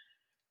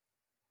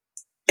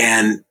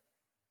 and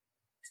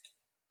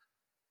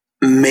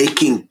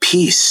making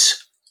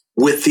peace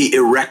with the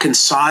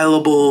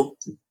irreconcilable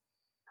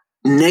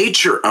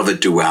nature of a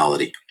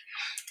duality,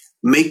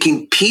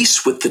 making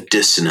peace with the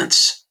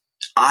dissonance,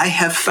 I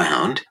have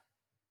found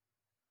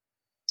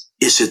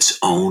is its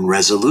own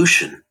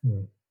resolution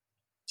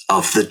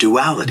of the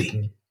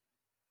duality.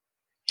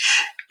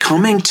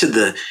 Coming to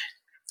the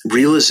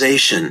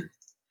realization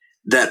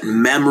that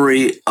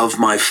memory of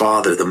my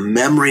father, the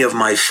memory of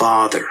my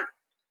father,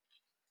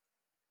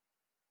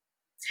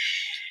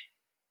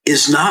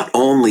 is not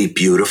only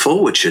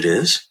beautiful, which it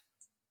is,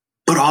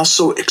 but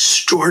also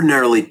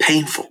extraordinarily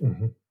painful.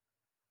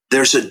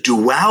 There's a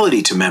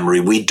duality to memory.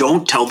 We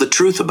don't tell the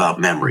truth about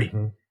memory.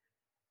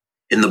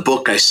 In the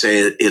book, I say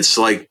it's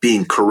like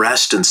being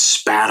caressed and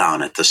spat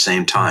on at the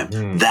same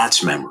time.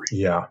 That's memory.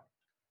 Yeah.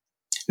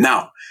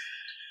 Now,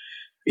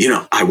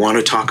 I want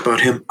to talk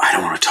about him. I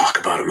don't want to talk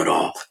about him at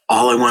all.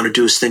 All I want to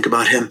do is think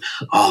about him.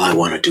 All I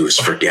want to do is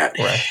forget.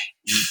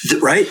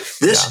 Right?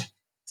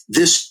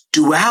 This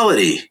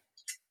duality.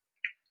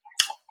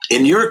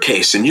 In your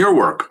case, in your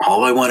work,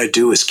 all I want to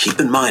do is keep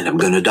in mind I'm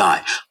going to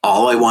die.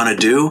 All I want to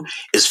do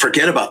is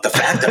forget about the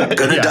fact that I'm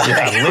going to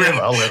die. Live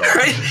a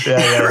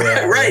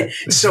little. Right.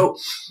 So,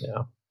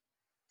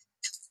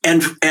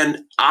 and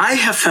I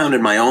have found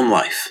in my own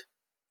life,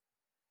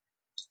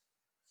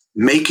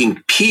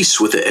 making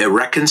peace with the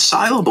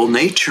irreconcilable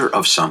nature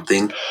of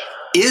something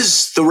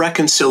is the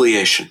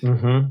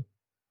reconciliation.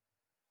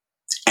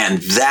 And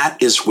that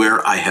is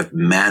where I have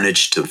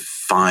managed to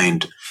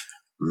find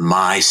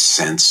my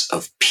sense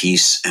of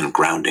peace and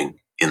grounding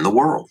in the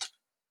world.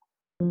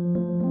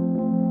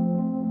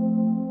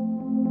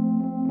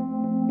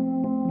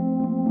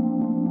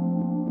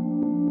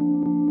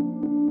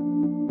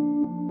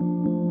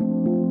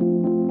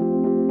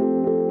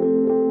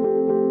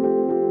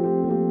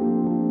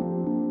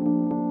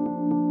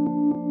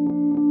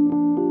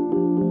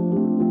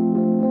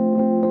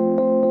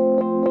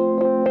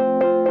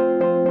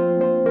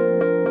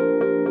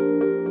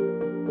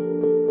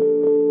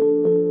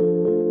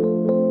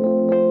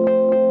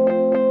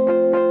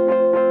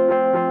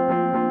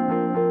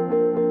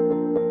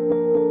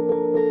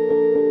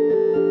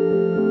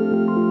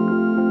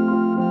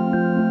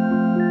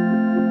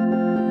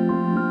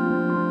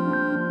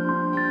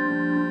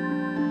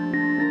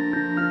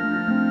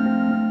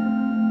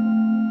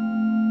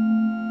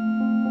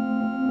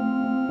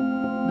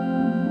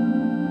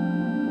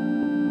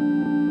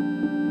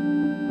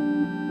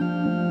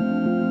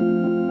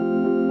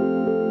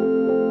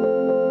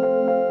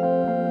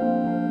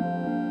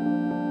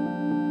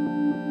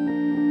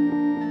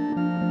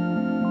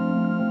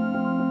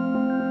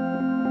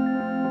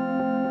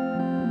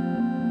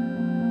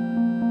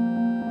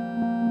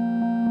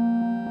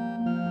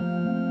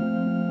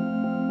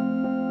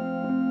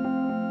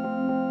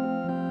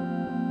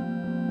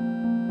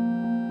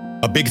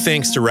 A big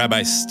thanks to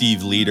Rabbi Steve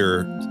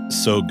Leder.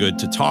 So good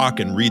to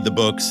talk and read the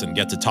books and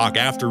get to talk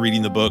after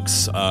reading the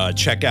books.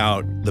 Check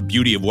out The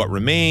Beauty of What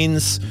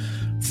Remains,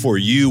 For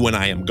You When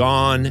I Am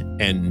Gone,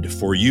 and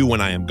For You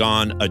When I Am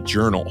Gone, a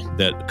journal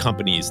that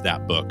accompanies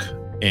that book.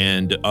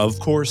 And of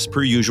course,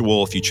 per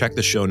usual, if you check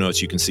the show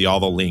notes, you can see all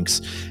the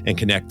links and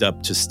connect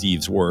up to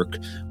Steve's work.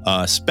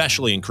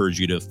 Especially encourage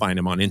you to find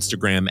him on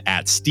Instagram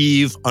at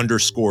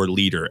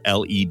Steve_Leder,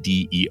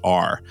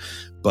 Leder.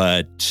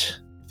 But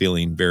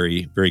feeling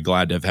very, very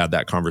glad to have had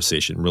that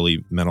conversation.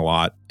 Really meant a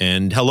lot.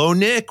 And hello,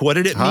 Nick. What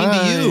did it mean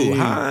to you?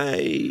 Hi.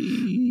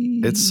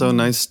 It's so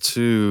nice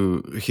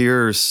to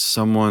hear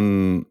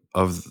someone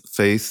of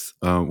faith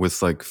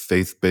with like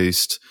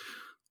faith-based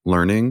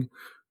learning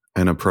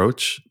and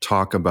approach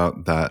talk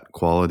about that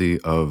quality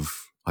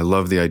of, I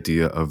love the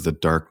idea of the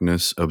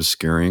darkness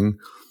obscuring.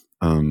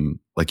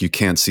 Like you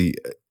can't see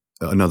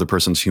another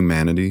person's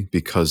humanity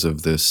because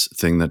of this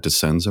thing that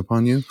descends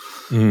upon you.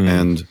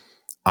 And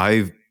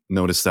I've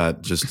noticed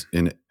that just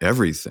in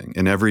everything,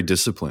 in every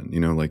discipline, you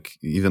know, like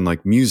even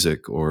like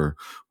music or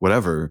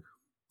whatever,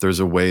 there's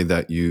a way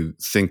that you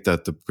think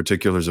that the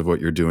particulars of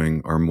what you're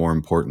doing are more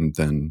important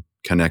than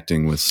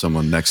connecting with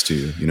someone next to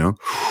you, you know?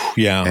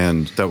 Yeah.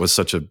 And that was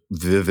such a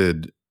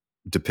vivid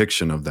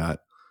depiction of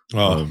that.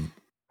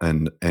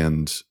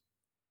 And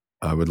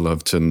I would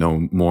love to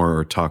know more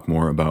or talk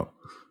more about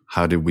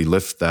how did we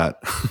lift that?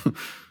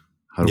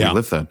 How do we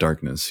lift that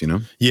darkness, you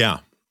know? Yeah.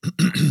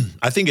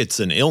 I think it's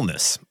an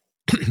illness.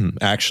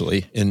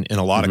 Actually, in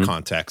a lot of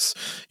contexts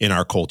in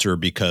our culture,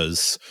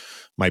 because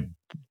my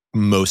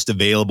most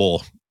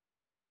available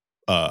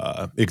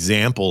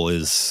example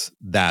is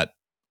that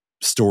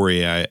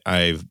story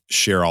I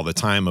share all the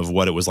time of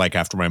what it was like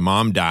after my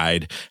mom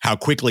died, how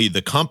quickly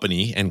the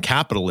company and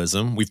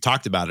capitalism, we've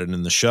talked about it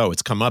in the show,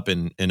 it's come up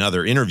in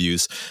other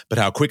interviews, but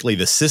how quickly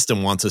the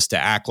system wants us to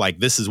act like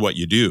this is what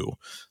you do.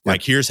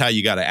 Like, here's how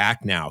you got to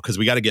act now, because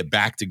we got to get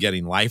back to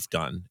getting life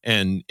done.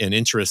 And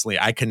interestingly,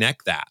 I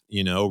connect that,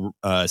 you know,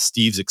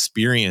 Steve's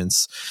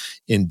experience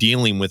in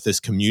dealing with this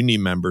community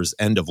member's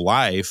end of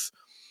life.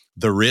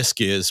 The risk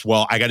is,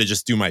 well, I got to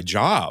just do my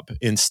job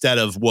instead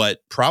of what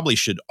probably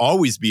should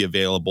always be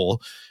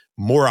available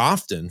more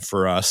often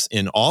for us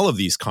in all of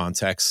these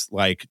contexts,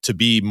 like to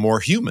be more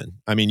human.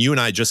 I mean, you and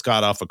I just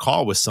got off a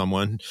call with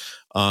someone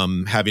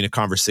having a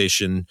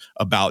conversation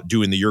about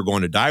doing the You're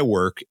Going to Die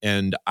work.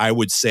 And I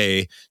would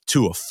say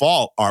to a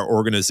fault, our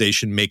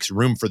organization makes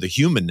room for the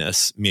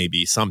humanness,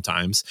 maybe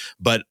sometimes,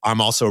 but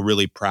I'm also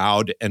really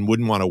proud and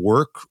wouldn't want to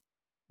work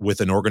with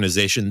an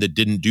organization that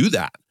didn't do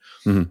that.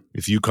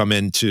 If you come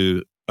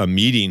into a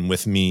meeting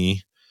with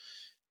me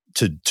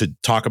to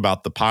talk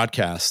about the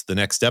podcast, the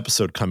next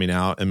episode coming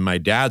out, and my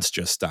dad's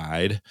just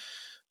died,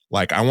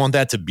 like I want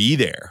that to be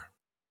there.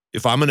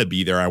 If I'm going to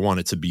be there, I want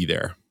it to be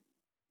there.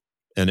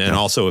 And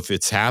also if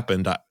it's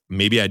happened,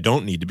 maybe I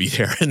don't need to be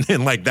there. And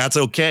then like, that's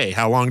okay.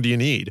 How long do you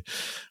need?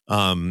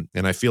 And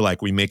I feel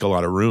like we make a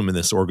lot of room in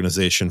this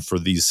organization for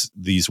these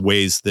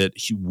ways that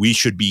we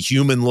should be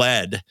human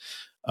led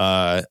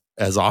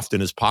as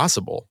often as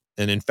possible.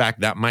 And in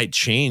fact, that might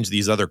change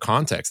these other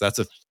contexts. That's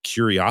a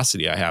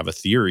curiosity I have, a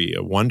theory,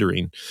 a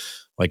wondering,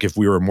 like if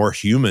we were more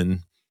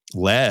human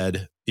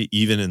led,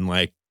 even in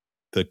like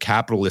the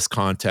capitalist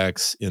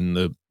context, in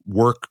the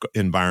work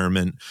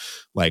environment,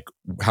 like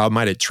how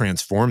might it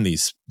transform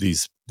these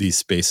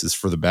spaces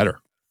for the better?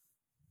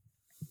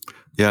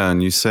 Yeah.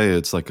 And you say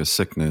it's like a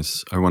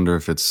sickness. I wonder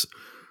if it's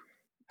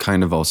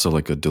kind of also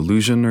like a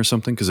delusion or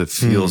something, because it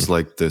feels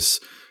like this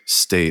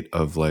state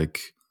of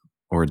like,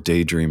 or a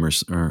daydream or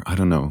I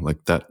don't know,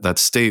 like that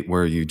state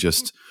where you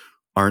just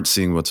aren't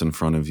seeing what's in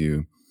front of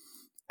you,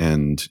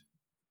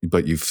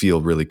 but you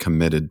feel really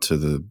committed to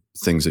the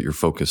things that you're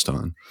focused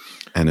on.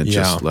 And it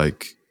just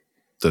like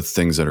the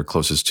things that are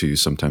closest to you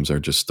sometimes are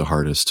just the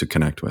hardest to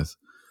connect with.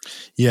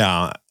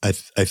 Yeah. I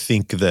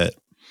think that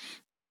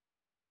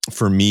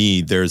for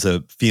me, there's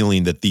a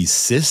feeling that these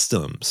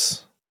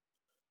systems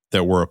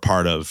that we're a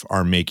part of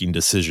are making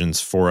decisions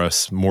for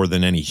us more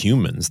than any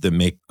humans that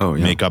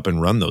make up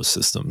and run those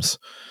systems.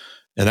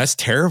 And that's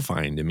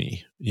terrifying to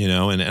me, you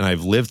know, and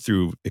I've lived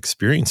through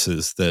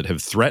experiences that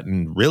have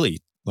threatened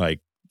my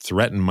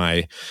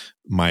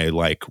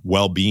like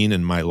well-being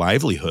and my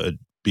livelihood,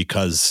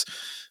 because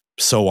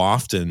so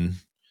often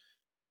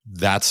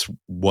that's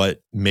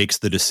what makes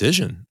the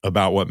decision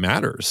about what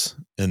matters.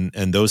 And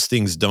those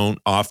things don't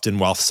often,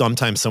 while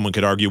sometimes someone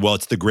could argue, well,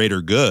 it's the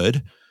greater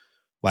good,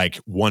 like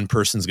one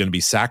person's going to be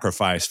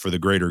sacrificed for the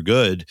greater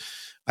good.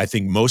 I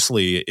think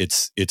mostly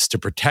it's to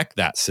protect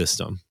that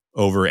system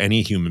over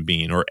any human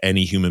being or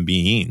any human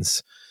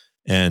beings.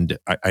 And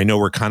I know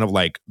we're kind of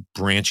like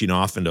branching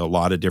off into a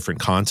lot of different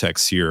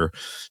contexts here.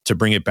 To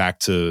bring it back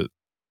to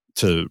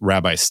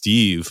Rabbi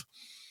Steve,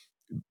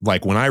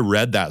 like when I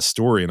read that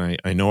story, and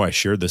I know I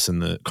shared this in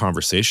the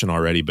conversation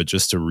already, but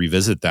just to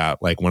revisit that,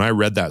 like when I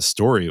read that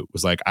story, it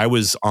was like I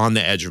was on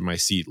the edge of my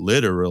seat,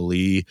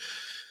 literally,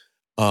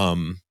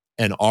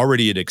 and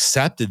already had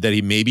accepted that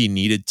he maybe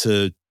needed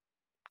to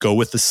go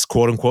with this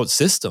quote unquote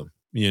system,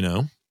 you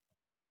know?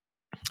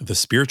 the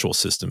spiritual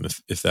system,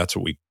 if that's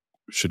what we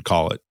should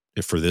call it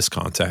for this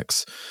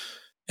context,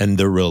 and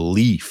the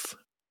relief,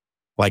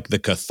 like the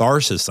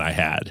catharsis I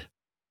had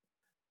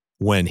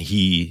when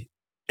he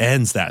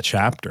ends that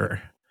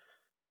chapter,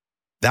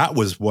 that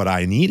was what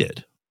I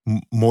needed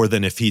more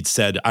than if he'd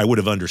said, I would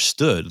have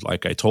understood.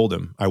 Like I told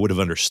him, I would have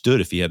understood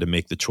if he had to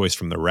make the choice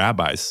from the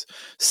rabbi's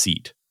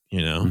seat,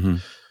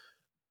 and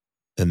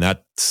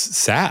that's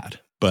sad,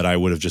 but I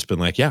would have just been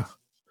like, yeah,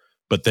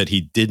 but that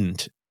he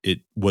didn't.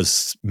 It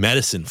was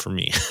medicine for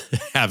me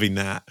having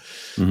that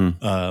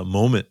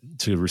moment,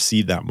 to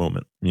receive that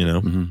moment,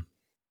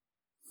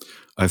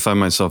 I find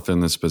myself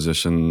in this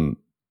position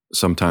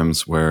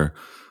sometimes where,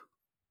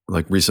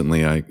 like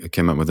recently I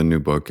came out with a new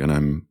book and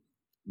I'm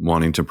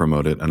wanting to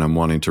promote it, and I'm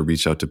wanting to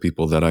reach out to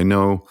people that I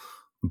know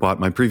bought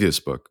my previous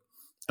book,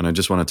 and I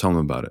just want to tell them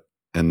about it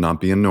and not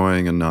be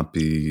annoying and not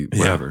be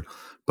whatever. Yeah.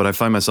 But I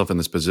find myself in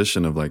this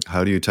position of like,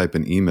 how do you type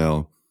an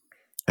email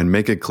and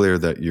make it clear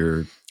that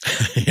you're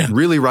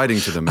really writing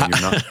to them and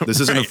you're not, this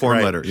isn't a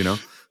form letter,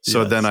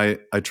 So then I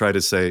try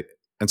to say,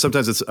 and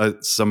sometimes it's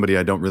somebody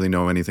I don't really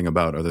know anything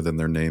about other than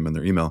their name and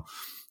their email.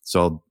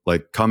 So I'll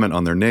like comment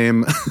on their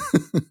name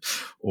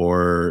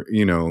or,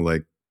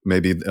 like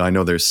maybe I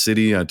know their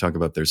city. I talk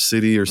about their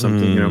city or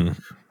something,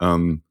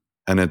 and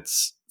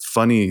it's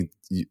funny.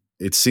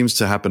 It seems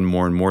to happen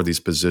more and more, these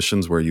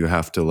positions where you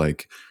have to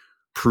like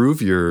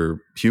prove your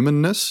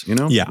humanness,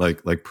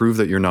 like prove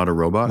that you're not a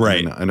robot.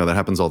 Right. And I know that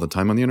happens all the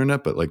time on the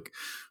internet, but like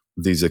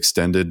these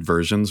extended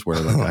versions where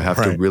like I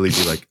have to really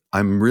be like,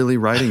 I'm really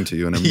writing to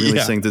you and I'm really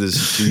saying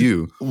this to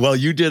you. Well,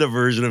 you did a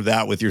version of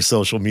that with your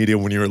social media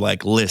when you were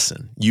like,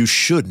 listen, you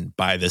shouldn't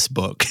buy this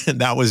book. And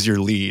that was your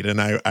lead.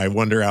 And I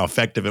wonder how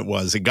effective it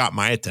was. It got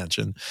my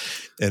attention.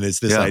 And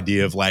it's this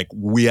idea of like,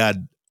 we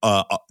had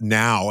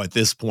now at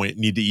this point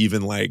need to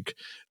even like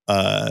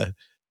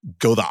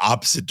go the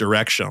opposite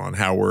direction on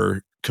how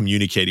we're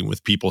communicating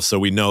with people. So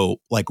we know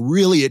like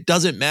really it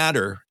doesn't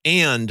matter.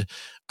 And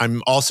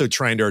I'm also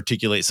trying to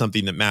articulate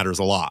something that matters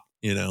a lot,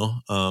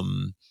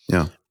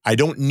 I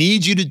don't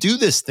need you to do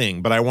this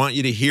thing, but I want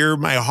you to hear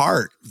my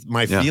heart,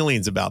 my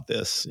feelings about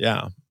this.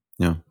 Yeah.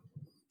 Yeah.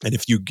 And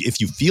if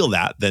you feel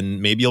that,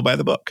 then maybe you'll buy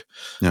the book.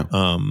 Yeah.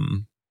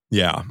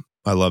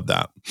 I love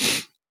that.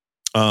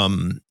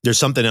 There's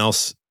something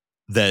else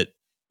that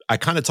I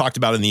kind of talked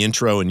about in the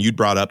intro and you'd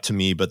brought up to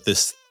me, but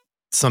this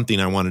something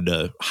I wanted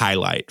to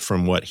highlight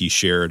from what he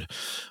shared.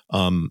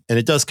 And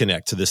it does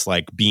connect to this,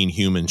 like being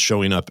human,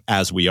 showing up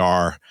as we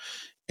are.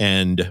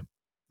 And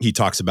he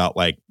talks about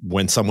like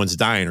when someone's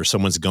dying or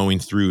someone's going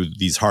through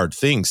these hard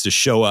things, to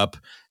show up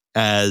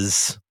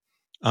as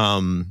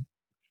almost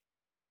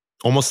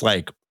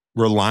like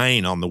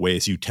relying on the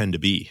ways you tend to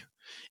be.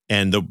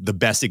 And the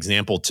best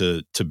example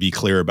to be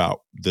clear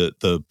about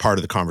the part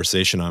of the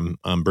conversation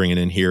I'm bringing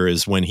in here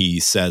is when he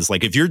says,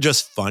 like, if you're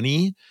just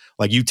funny,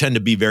 like you tend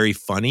to be very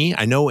funny.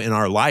 I know in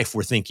our life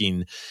we're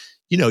thinking,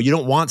 you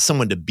don't want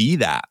someone to be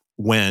that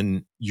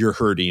when you're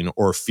hurting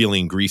or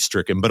feeling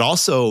grief-stricken. But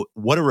also,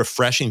 what a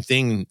refreshing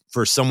thing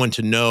for someone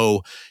to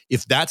know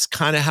if that's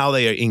kind of how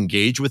they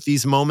engage with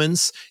these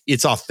moments,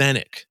 it's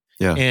authentic.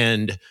 Yeah.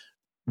 And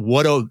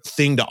what a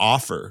thing to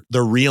offer,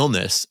 the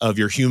realness of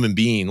your human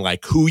being,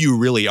 like who you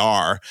really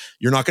are.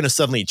 You're not going to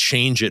suddenly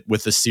change it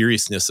with the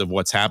seriousness of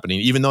what's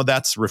happening, even though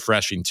that's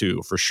refreshing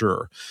too, for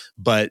sure.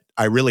 But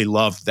I really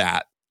loved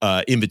that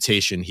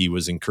invitation he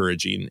was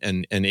encouraging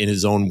and in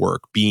his own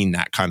work, being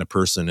that kind of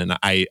person. And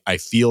I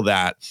feel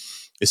that,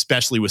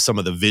 especially with some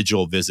of the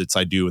vigil visits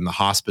I do in the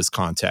hospice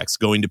context,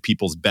 going to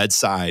people's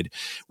bedside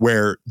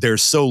where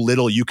there's so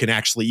little you can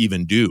actually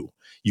even do.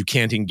 You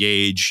can't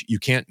engage. You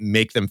can't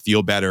make them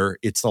feel better.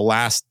 It's the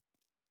last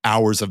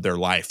hours of their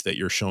life that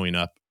you're showing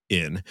up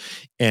in,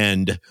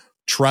 and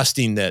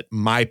trusting that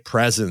my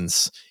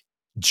presence,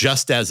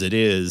 just as it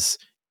is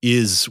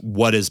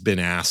what has been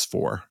asked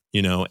for,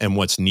 and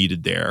what's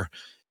needed there,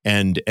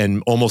 and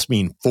almost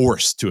being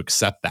forced to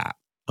accept that.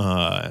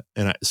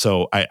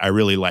 So I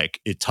really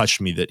it touched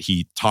me that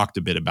he talked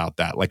a bit about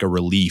that, like a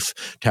relief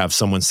to have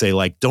someone say,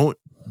 like, don't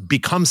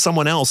become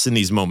someone else in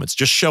these moments.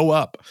 Just show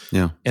up,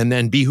 and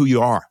then be who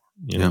you are.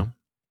 You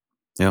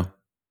know,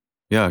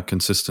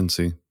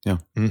 consistency. Yeah.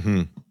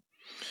 Mm-hmm.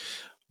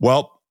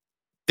 Well,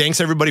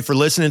 thanks everybody for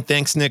listening.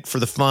 Thanks, Nick, for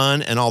the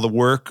fun and all the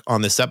work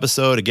on this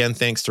episode. Again,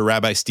 thanks to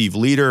Rabbi Steve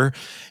Leder,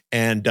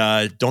 and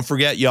don't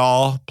forget,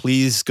 y'all.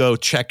 Please go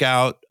check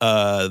out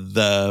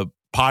the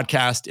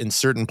podcast in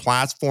certain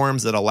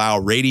platforms that allow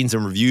ratings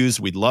and reviews.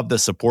 We'd love the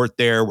support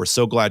there. We're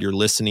so glad you're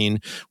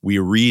listening. We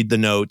read the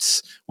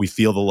notes. We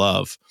feel the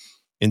love.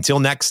 Until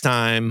next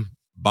time,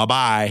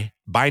 bye-bye.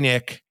 Bye,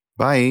 Nick.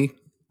 Bye.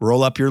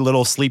 Roll up your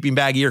little sleeping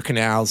bag ear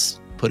canals.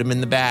 Put them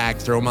in the bag.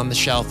 Throw them on the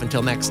shelf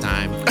until next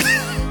time.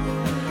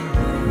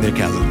 Nick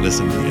hasn't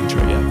listened to the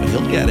intro yet, but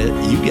he'll get it.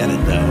 You get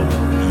it,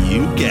 though.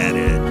 You get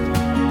it.